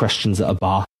asking you questions at a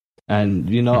bar.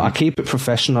 And, I keep it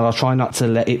professional. I try not to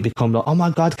let it become like, oh my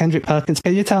God, Kendrick Perkins,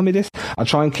 can you tell me this? I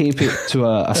try and keep it to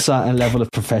a certain level of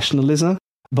professionalism.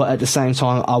 But at the same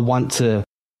time, I want to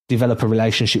develop a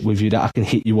relationship with you that I can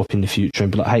hit you up in the future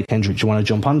and be like, hey, Kendrick, do you want to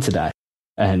jump on today?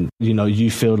 And, you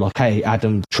feel like, hey,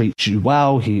 Adam treats you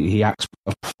well. He acts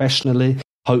professionally.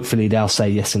 Hopefully they'll say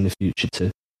yes in the future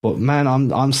too. But man,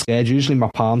 I'm scared. Usually my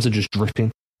palms are just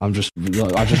dripping. I just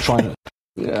try to,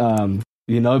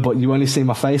 but you only see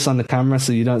my face on the camera,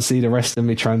 so you don't see the rest of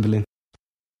me trembling.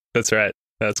 That's right.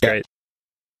 That's great.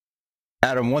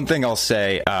 Adam, one thing I'll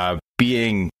say,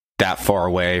 being that far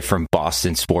away from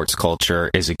Boston sports culture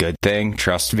is a good thing.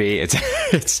 Trust me,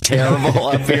 it's terrible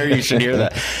up here. You should hear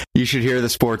that. You should hear the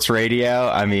sports radio.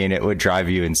 I mean, it would drive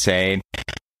you insane.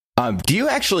 Do you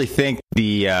actually think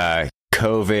the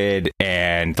COVID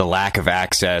and the lack of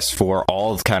access for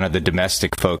all of kind of the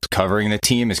domestic folks covering the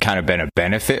team has kind of been a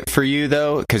benefit for you,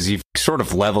 though? Because you've sort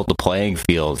of leveled the playing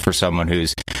field for someone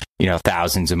who's,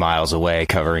 thousands of miles away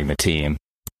covering the team.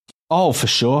 Oh, for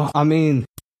sure. I mean,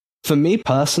 for me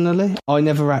personally, I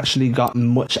never actually got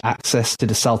much access to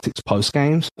the Celtics post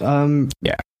games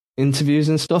interviews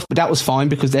and stuff, but that was fine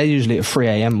because they're usually at 3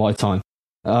 a.m. my time.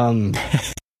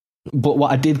 But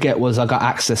what I did get was I got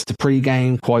access to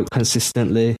pregame quite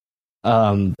consistently.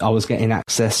 I was getting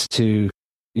access to,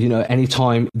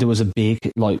 anytime there was a big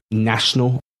like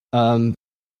national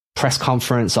press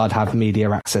conference, I'd have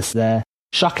media access there.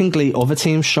 Shockingly, other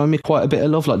teams show me quite a bit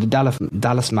of love. Like the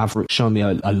Dallas Mavericks show me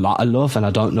a lot of love, and I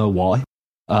don't know why.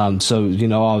 So,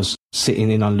 I was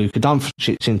sitting in on Luka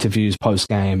Doncic interviews post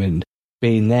game and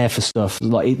being there for stuff.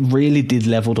 Like, it really did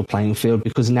level the playing field,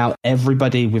 because now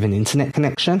everybody with an internet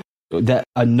connection that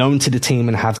are known to the team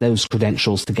and have those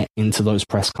credentials to get into those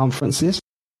press conferences,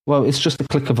 well, it's just a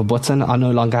click of a button. I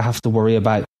no longer have to worry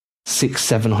about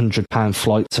 £600-700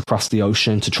 flights across the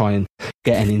ocean to try and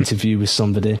get an interview with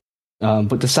somebody.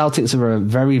 But the Celtics are a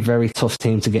very, very tough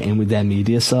team to get in with their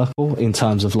media circle in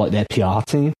terms of like their PR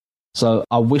team. So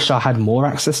I wish I had more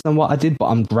access than what I did, but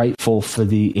I'm grateful for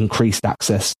the increased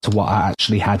access to what I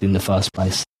actually had in the first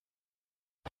place.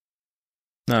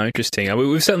 No, interesting.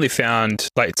 We've certainly found,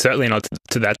 like, certainly not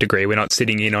to that degree, we're not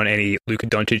sitting in on any Luka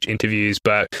Doncic interviews,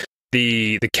 but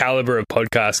the caliber of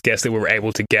podcast guests that we were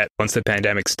able to get once the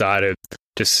pandemic started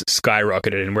just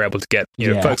skyrocketed, and we're able to get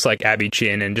folks like Abby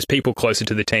Chin and just people closer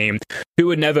to the team who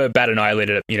would never bat an eyelid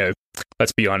at,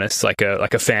 let's be honest, like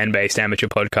a fan-based amateur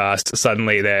podcast.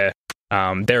 Suddenly they're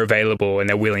available and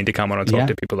they're willing to come on and talk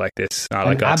to people like this,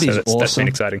 like us. Abby's so awesome. That's been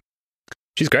exciting.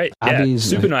 She's great. Abby's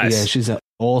super nice. Yeah, she's an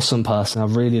awesome person. I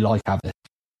really like Abby.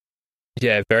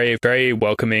 Yeah, very, very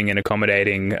welcoming and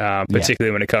accommodating,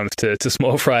 particularly when it comes to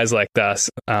small fries like us.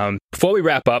 Before we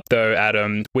wrap up, though,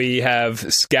 Adam, we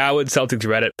have scoured Celtics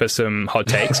Reddit for some hot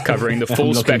takes covering the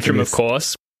full spectrum, of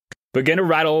course. We're going to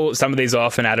rattle some of these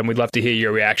off, and Adam, we'd love to hear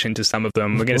your reaction to some of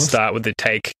them. We're going to start with the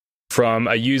take from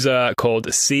a user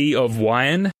called Sea of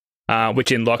Wine,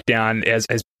 which in lockdown has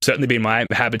certainly been my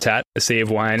habitat, a sea of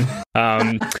wine.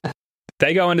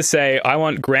 They go on to say, I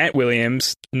want Grant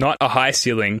Williams, not a high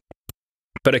ceiling,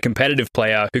 but a competitive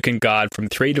player who can guard from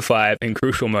 3 to 5 in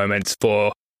crucial moments.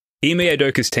 For Ime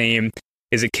Udoka's team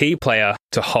is a key player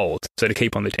to hold, so to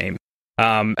keep on the team.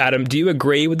 Adam, do you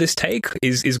agree with this take?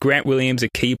 Is Grant Williams a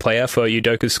key player for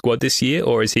Udoka's squad this year,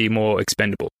 or is he more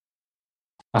expendable?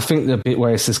 I think the bit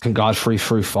where it says can guard 3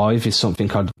 through 5 is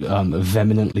something I'd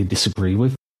vehemently disagree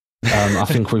with. I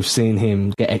think we've seen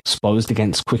him get exposed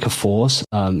against quicker fours.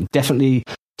 Definitely,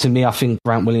 to me, I think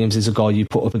Grant Williams is a guy you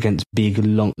put up against big,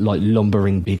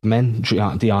 lumbering big men.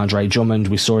 DeAndre Drummond,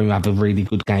 we saw him have a really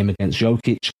good game against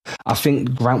Jokic. I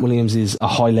think Grant Williams is a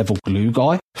high-level glue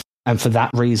guy. And for that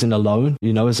reason alone,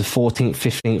 as a 14th,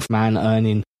 15th man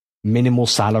earning minimal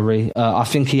salary, I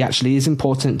think he actually is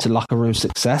important to locker room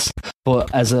success. But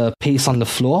as a piece on the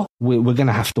floor, we're going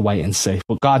to have to wait and see.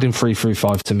 But guarding 3 through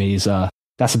 5 to me is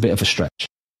that's a bit of a stretch.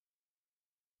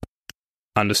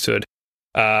 Understood.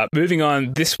 Moving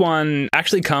on, this one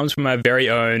actually comes from our very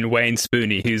own Wayne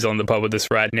Spooney, who's on the pod with us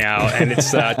right now, and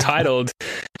it's titled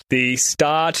The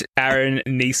Start Aaron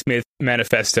Nesmith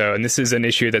Manifesto. And this is an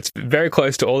issue that's very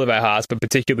close to all of our hearts, but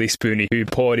particularly Spooney, who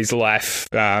poured his life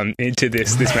into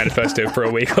this manifesto for a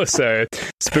week or so.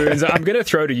 Spoons, I'm going to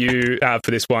throw to you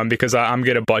for this one, because I'm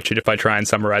going to botch it if I try and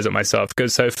summarize it myself.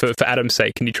 So for Adam's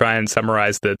sake, can you try and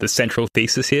summarize the central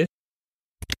thesis here?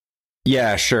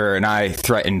 Yeah, sure. And I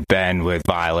threatened Ben with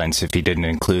violence if he didn't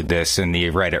include this in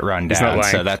the Reddit rundown.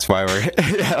 So that's why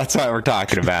we're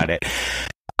talking about it.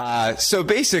 So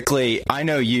basically, I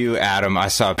know you, Adam. I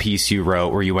saw a piece you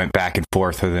wrote where you went back and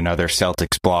forth with another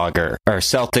Celtics blogger or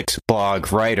Celtics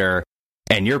blog writer,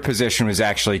 and your position was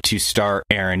actually to start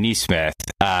Aaron Nesmith.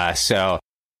 So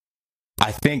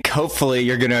I think hopefully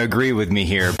you're going to agree with me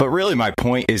here. But really, my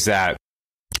point is that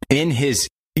in his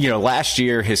last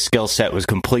year, his skill set was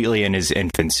completely in his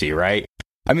infancy, right?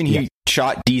 I mean, he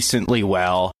shot decently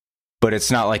well, but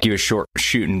it's not like he was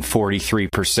shooting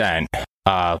 43%.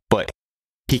 But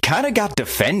he kind of got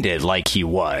defended like he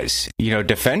was.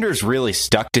 Defenders really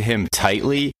stuck to him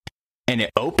tightly, and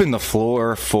it opened the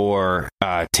floor for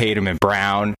Tatum and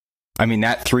Brown. I mean,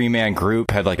 that 3-man group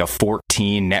had like a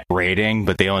 14 net rating,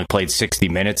 but they only played 60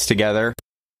 minutes together.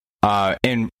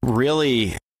 And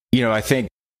really, I think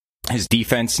his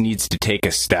defense needs to take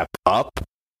a step up,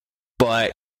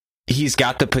 but he's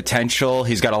got the potential.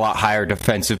 He's got a lot higher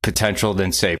defensive potential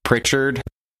than, say, Pritchard,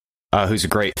 who's a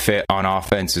great fit on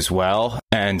offense as well.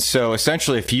 And so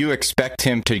essentially, if you expect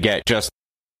him to get just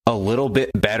a little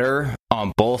bit better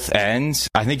on both ends,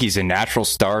 I think he's a natural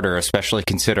starter, especially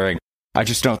considering I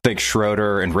just don't think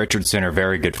Schroeder and Richardson are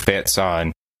very good fits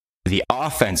on the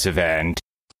offensive end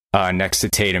next to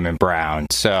Tatum and Brown.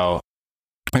 So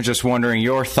I'm just wondering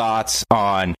your thoughts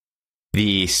on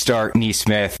the Start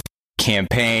Nesmith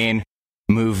campaign,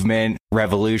 movement,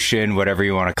 revolution, whatever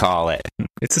you want to call it.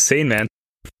 It's a scene, man.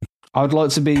 I would like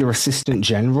to be your assistant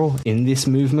general in this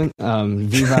movement.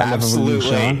 Viva la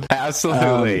revolution.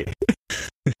 Absolutely.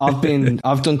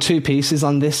 I've done 2 pieces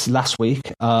on this last week.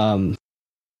 The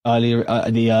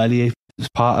earlier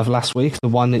part of last week, the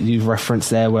one that you've referenced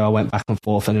there, where I went back and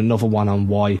forth, and another one on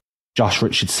why Josh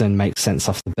Richardson makes sense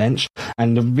off the bench.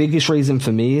 And the biggest reason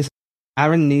for me is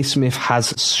Aaron Nesmith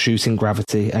has shooting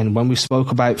gravity, and when we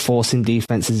spoke about forcing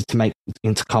defenses to make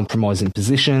into compromising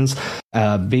positions,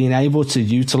 being able to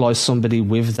utilize somebody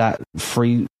with that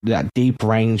deep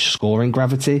range scoring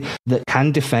gravity that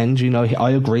can defend,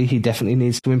 I agree, he definitely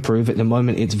needs to improve. At the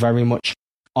moment, it's very much,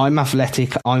 I'm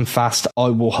athletic, I'm fast, I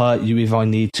will hurt you if I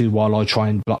need to while I try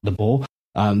and block the ball.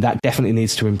 That definitely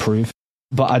needs to improve.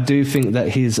 But I do think that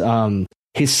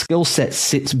his skill set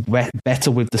sits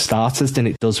better with the starters than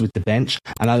it does with the bench.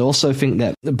 And I also think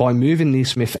that by moving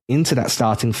Nesmith into that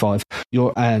starting 5,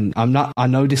 I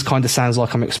know this kind of sounds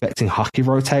like I'm expecting hockey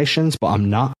rotations, but I'm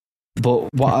not.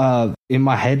 But what in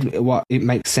my head, what it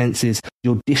makes sense is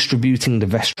you're distributing the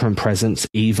veteran presence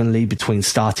evenly between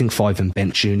starting 5 and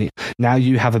bench unit. Now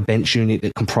you have a bench unit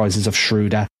that comprises of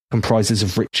Schroeder, comprises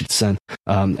of Richardson,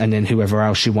 and then whoever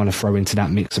else you want to throw into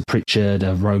that mix, of Pritchard,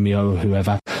 Romeo,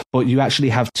 whoever. But you actually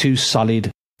have 2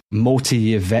 solid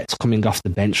multi-year vets coming off the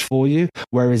bench for you.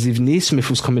 Whereas if Nesmith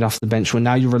was coming off the bench, well,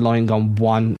 now you're relying on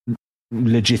one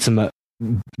legitimate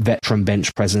veteran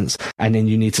bench presence, and then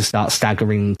you need to start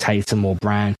staggering Tatum or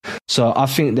Brown. So I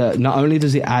think that not only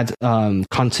does it add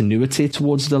continuity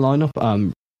towards the lineup,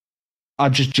 I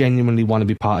just genuinely want to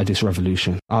be part of this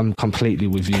revolution. I'm completely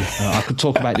with you. I could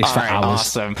talk about this for hours.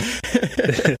 Awesome.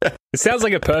 It sounds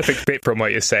like a perfect fit from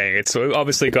what you're saying. It's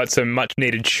obviously got some much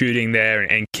needed shooting there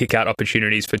and kick out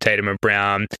opportunities for Tatum and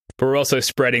Brown, but we're also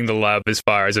spreading the love as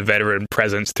far as a veteran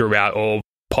presence throughout all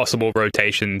possible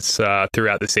rotations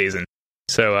throughout the season.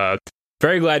 So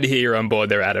very glad to hear you're on board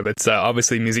there, Adam. It's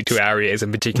obviously music to our ears,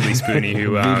 and particularly Spoonie,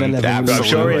 who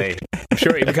absolutely. I'm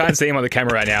sure we can't see him on the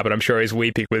camera right now, but I'm sure he's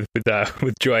weeping with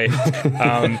joy.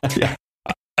 Yeah.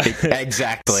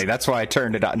 Exactly. That's why I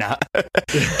turned it on. Now,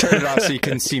 turn it off so you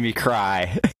couldn't see me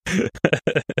cry.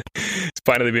 It's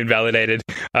finally been validated.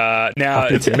 Now,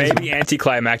 it's maybe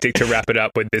anticlimactic to wrap it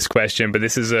up with this question, but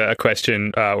this is a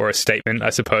question or a statement, I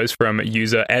suppose, from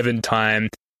user Evan Time.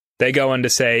 They go on to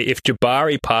say, if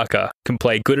Jabari Parker can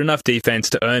play good enough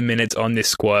defense to earn minutes on this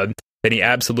squad, then he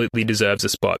absolutely deserves a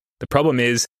spot. The problem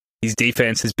is his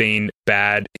defense has been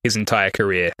bad his entire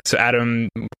career. So, Adam,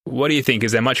 what do you think?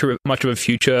 Is there much of a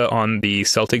future on the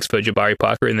Celtics for Jabari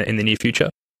Parker in the near future?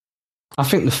 I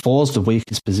think the 4 is the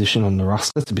weakest position on the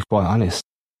roster, to be quite honest.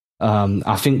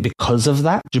 I think because of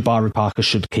that, Jabari Parker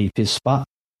should keep his spot.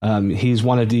 He's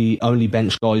one of the only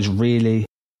bench guys really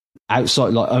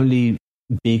outside, only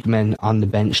big men on the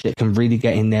bench that can really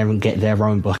get in there and get their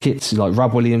own buckets.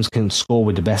 Rob Williams can score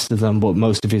with the best of them, but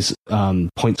most of his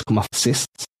points come off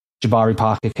assists. Jabari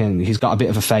Parker he's got a bit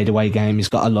of a fadeaway game. He's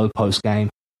got a low post game.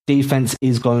 Defense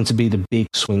is going to be the big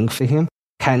swing for him.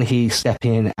 Can he step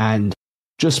in and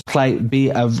just be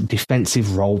a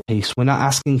defensive role piece? We're not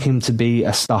asking him to be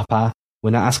a stopper.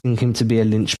 We're not asking him to be a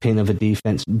linchpin of a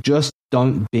defense. Just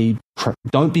don't be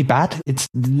bad. It's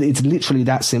literally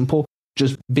that simple.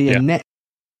 Just be a net.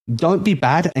 Don't be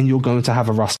bad, and you're going to have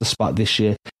a roster spot this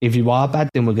year. If you are bad,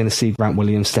 then we're going to see Grant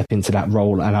Williams step into that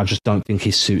role, and I just don't think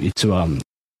he's suited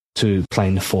to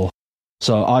playing the 4.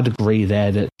 So I'd agree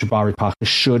there that Jabari Parker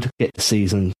should get the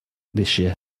season this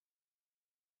year.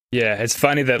 Yeah, it's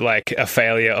funny that a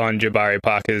failure on Jabari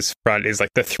Parker's front is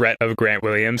the threat of Grant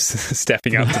Williams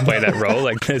stepping up to play that role.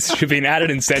 There should be an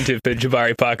added incentive for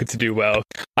Jabari Parker to do well.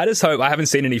 I just hope, I haven't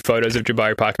seen any photos of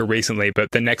Jabari Parker recently, but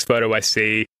the next photo I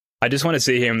see, I just want to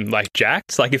see him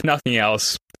jacked, if nothing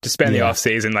else, to spend the off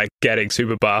season getting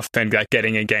super buff and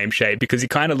getting in game shape, because he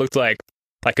kind of looked like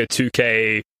a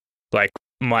 2K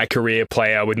my career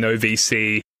player with no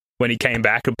VC when he came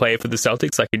back and played for the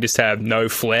Celtics. He just had no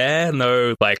flair,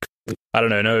 no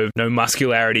no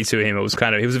muscularity to him. It was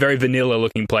he was a very vanilla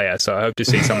looking player. So I hope to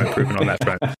see some improvement on that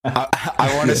front.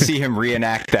 I want to see him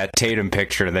reenact that Tatum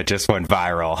picture that just went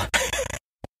viral.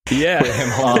 Yeah, with him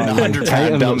holding a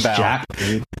 100-pound dumbbell. Jacked,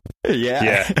 dude.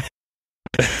 Yeah.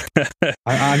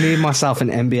 I need myself an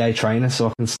NBA trainer so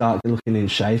I can start looking in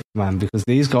shape, man, because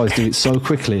these guys do it so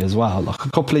quickly as well. A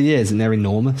couple of years and they're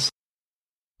enormous.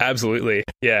 Absolutely.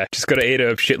 Yeah, just got to eat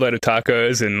a shitload of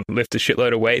tacos and lift a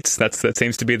shitload of weights. That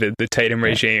seems to be the Tatum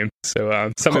regime.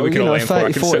 So something we can all aim for.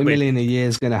 30-40 million a year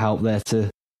is going to help there too.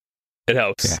 It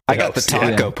helps. Yeah. I got the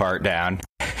taco part down.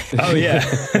 Oh, yeah.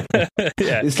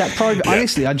 Yeah. It's that private. Yeah.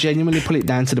 Honestly, I genuinely put it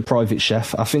down to the private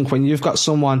chef. I think when you've got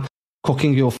someone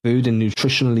cooking your food and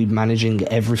nutritionally managing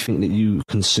everything that you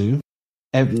consume,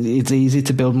 it's easy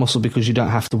to build muscle because you don't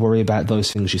have to worry about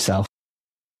those things yourself.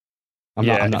 I'm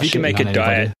not if you can make a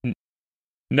diet...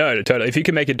 No, totally. If you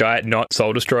can make a diet not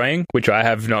soul destroying, which I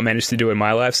have not managed to do in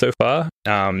my life so far,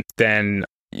 then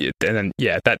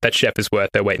that chef is worth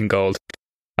their weight in gold.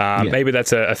 Maybe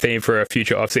that's a theme for a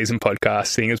future off-season podcast,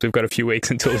 seeing as we've got a few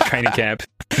weeks until training camp.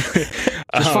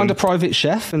 Just find a private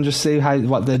chef and just see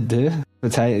what they'd do.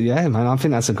 Yeah, man, I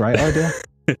think that's a great idea.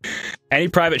 Any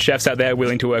private chefs out there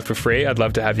willing to work for free, I'd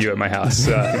love to have you at my house,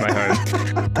 in my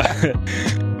home.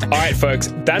 All right,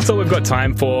 folks, that's all we've got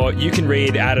time for. You can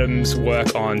read Adam's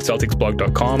work on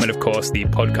CelticsBlog.com and, of course, the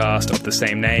podcast of the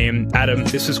same name. Adam,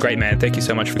 this was great, man. Thank you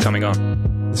so much for coming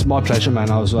on. It's my pleasure, man.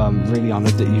 I was really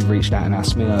honoured that you reached out and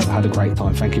asked me. I had a great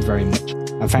time. Thank you very much.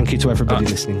 And thank you to everybody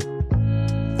listening.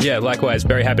 Yeah, likewise.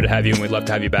 Very happy to have you, and we'd love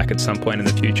to have you back at some point in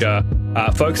the future.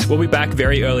 Folks, we'll be back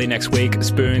very early next week.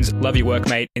 Spoons, love your work,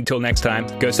 mate. Until next time,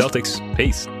 go Celtics.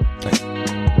 Peace. Thanks.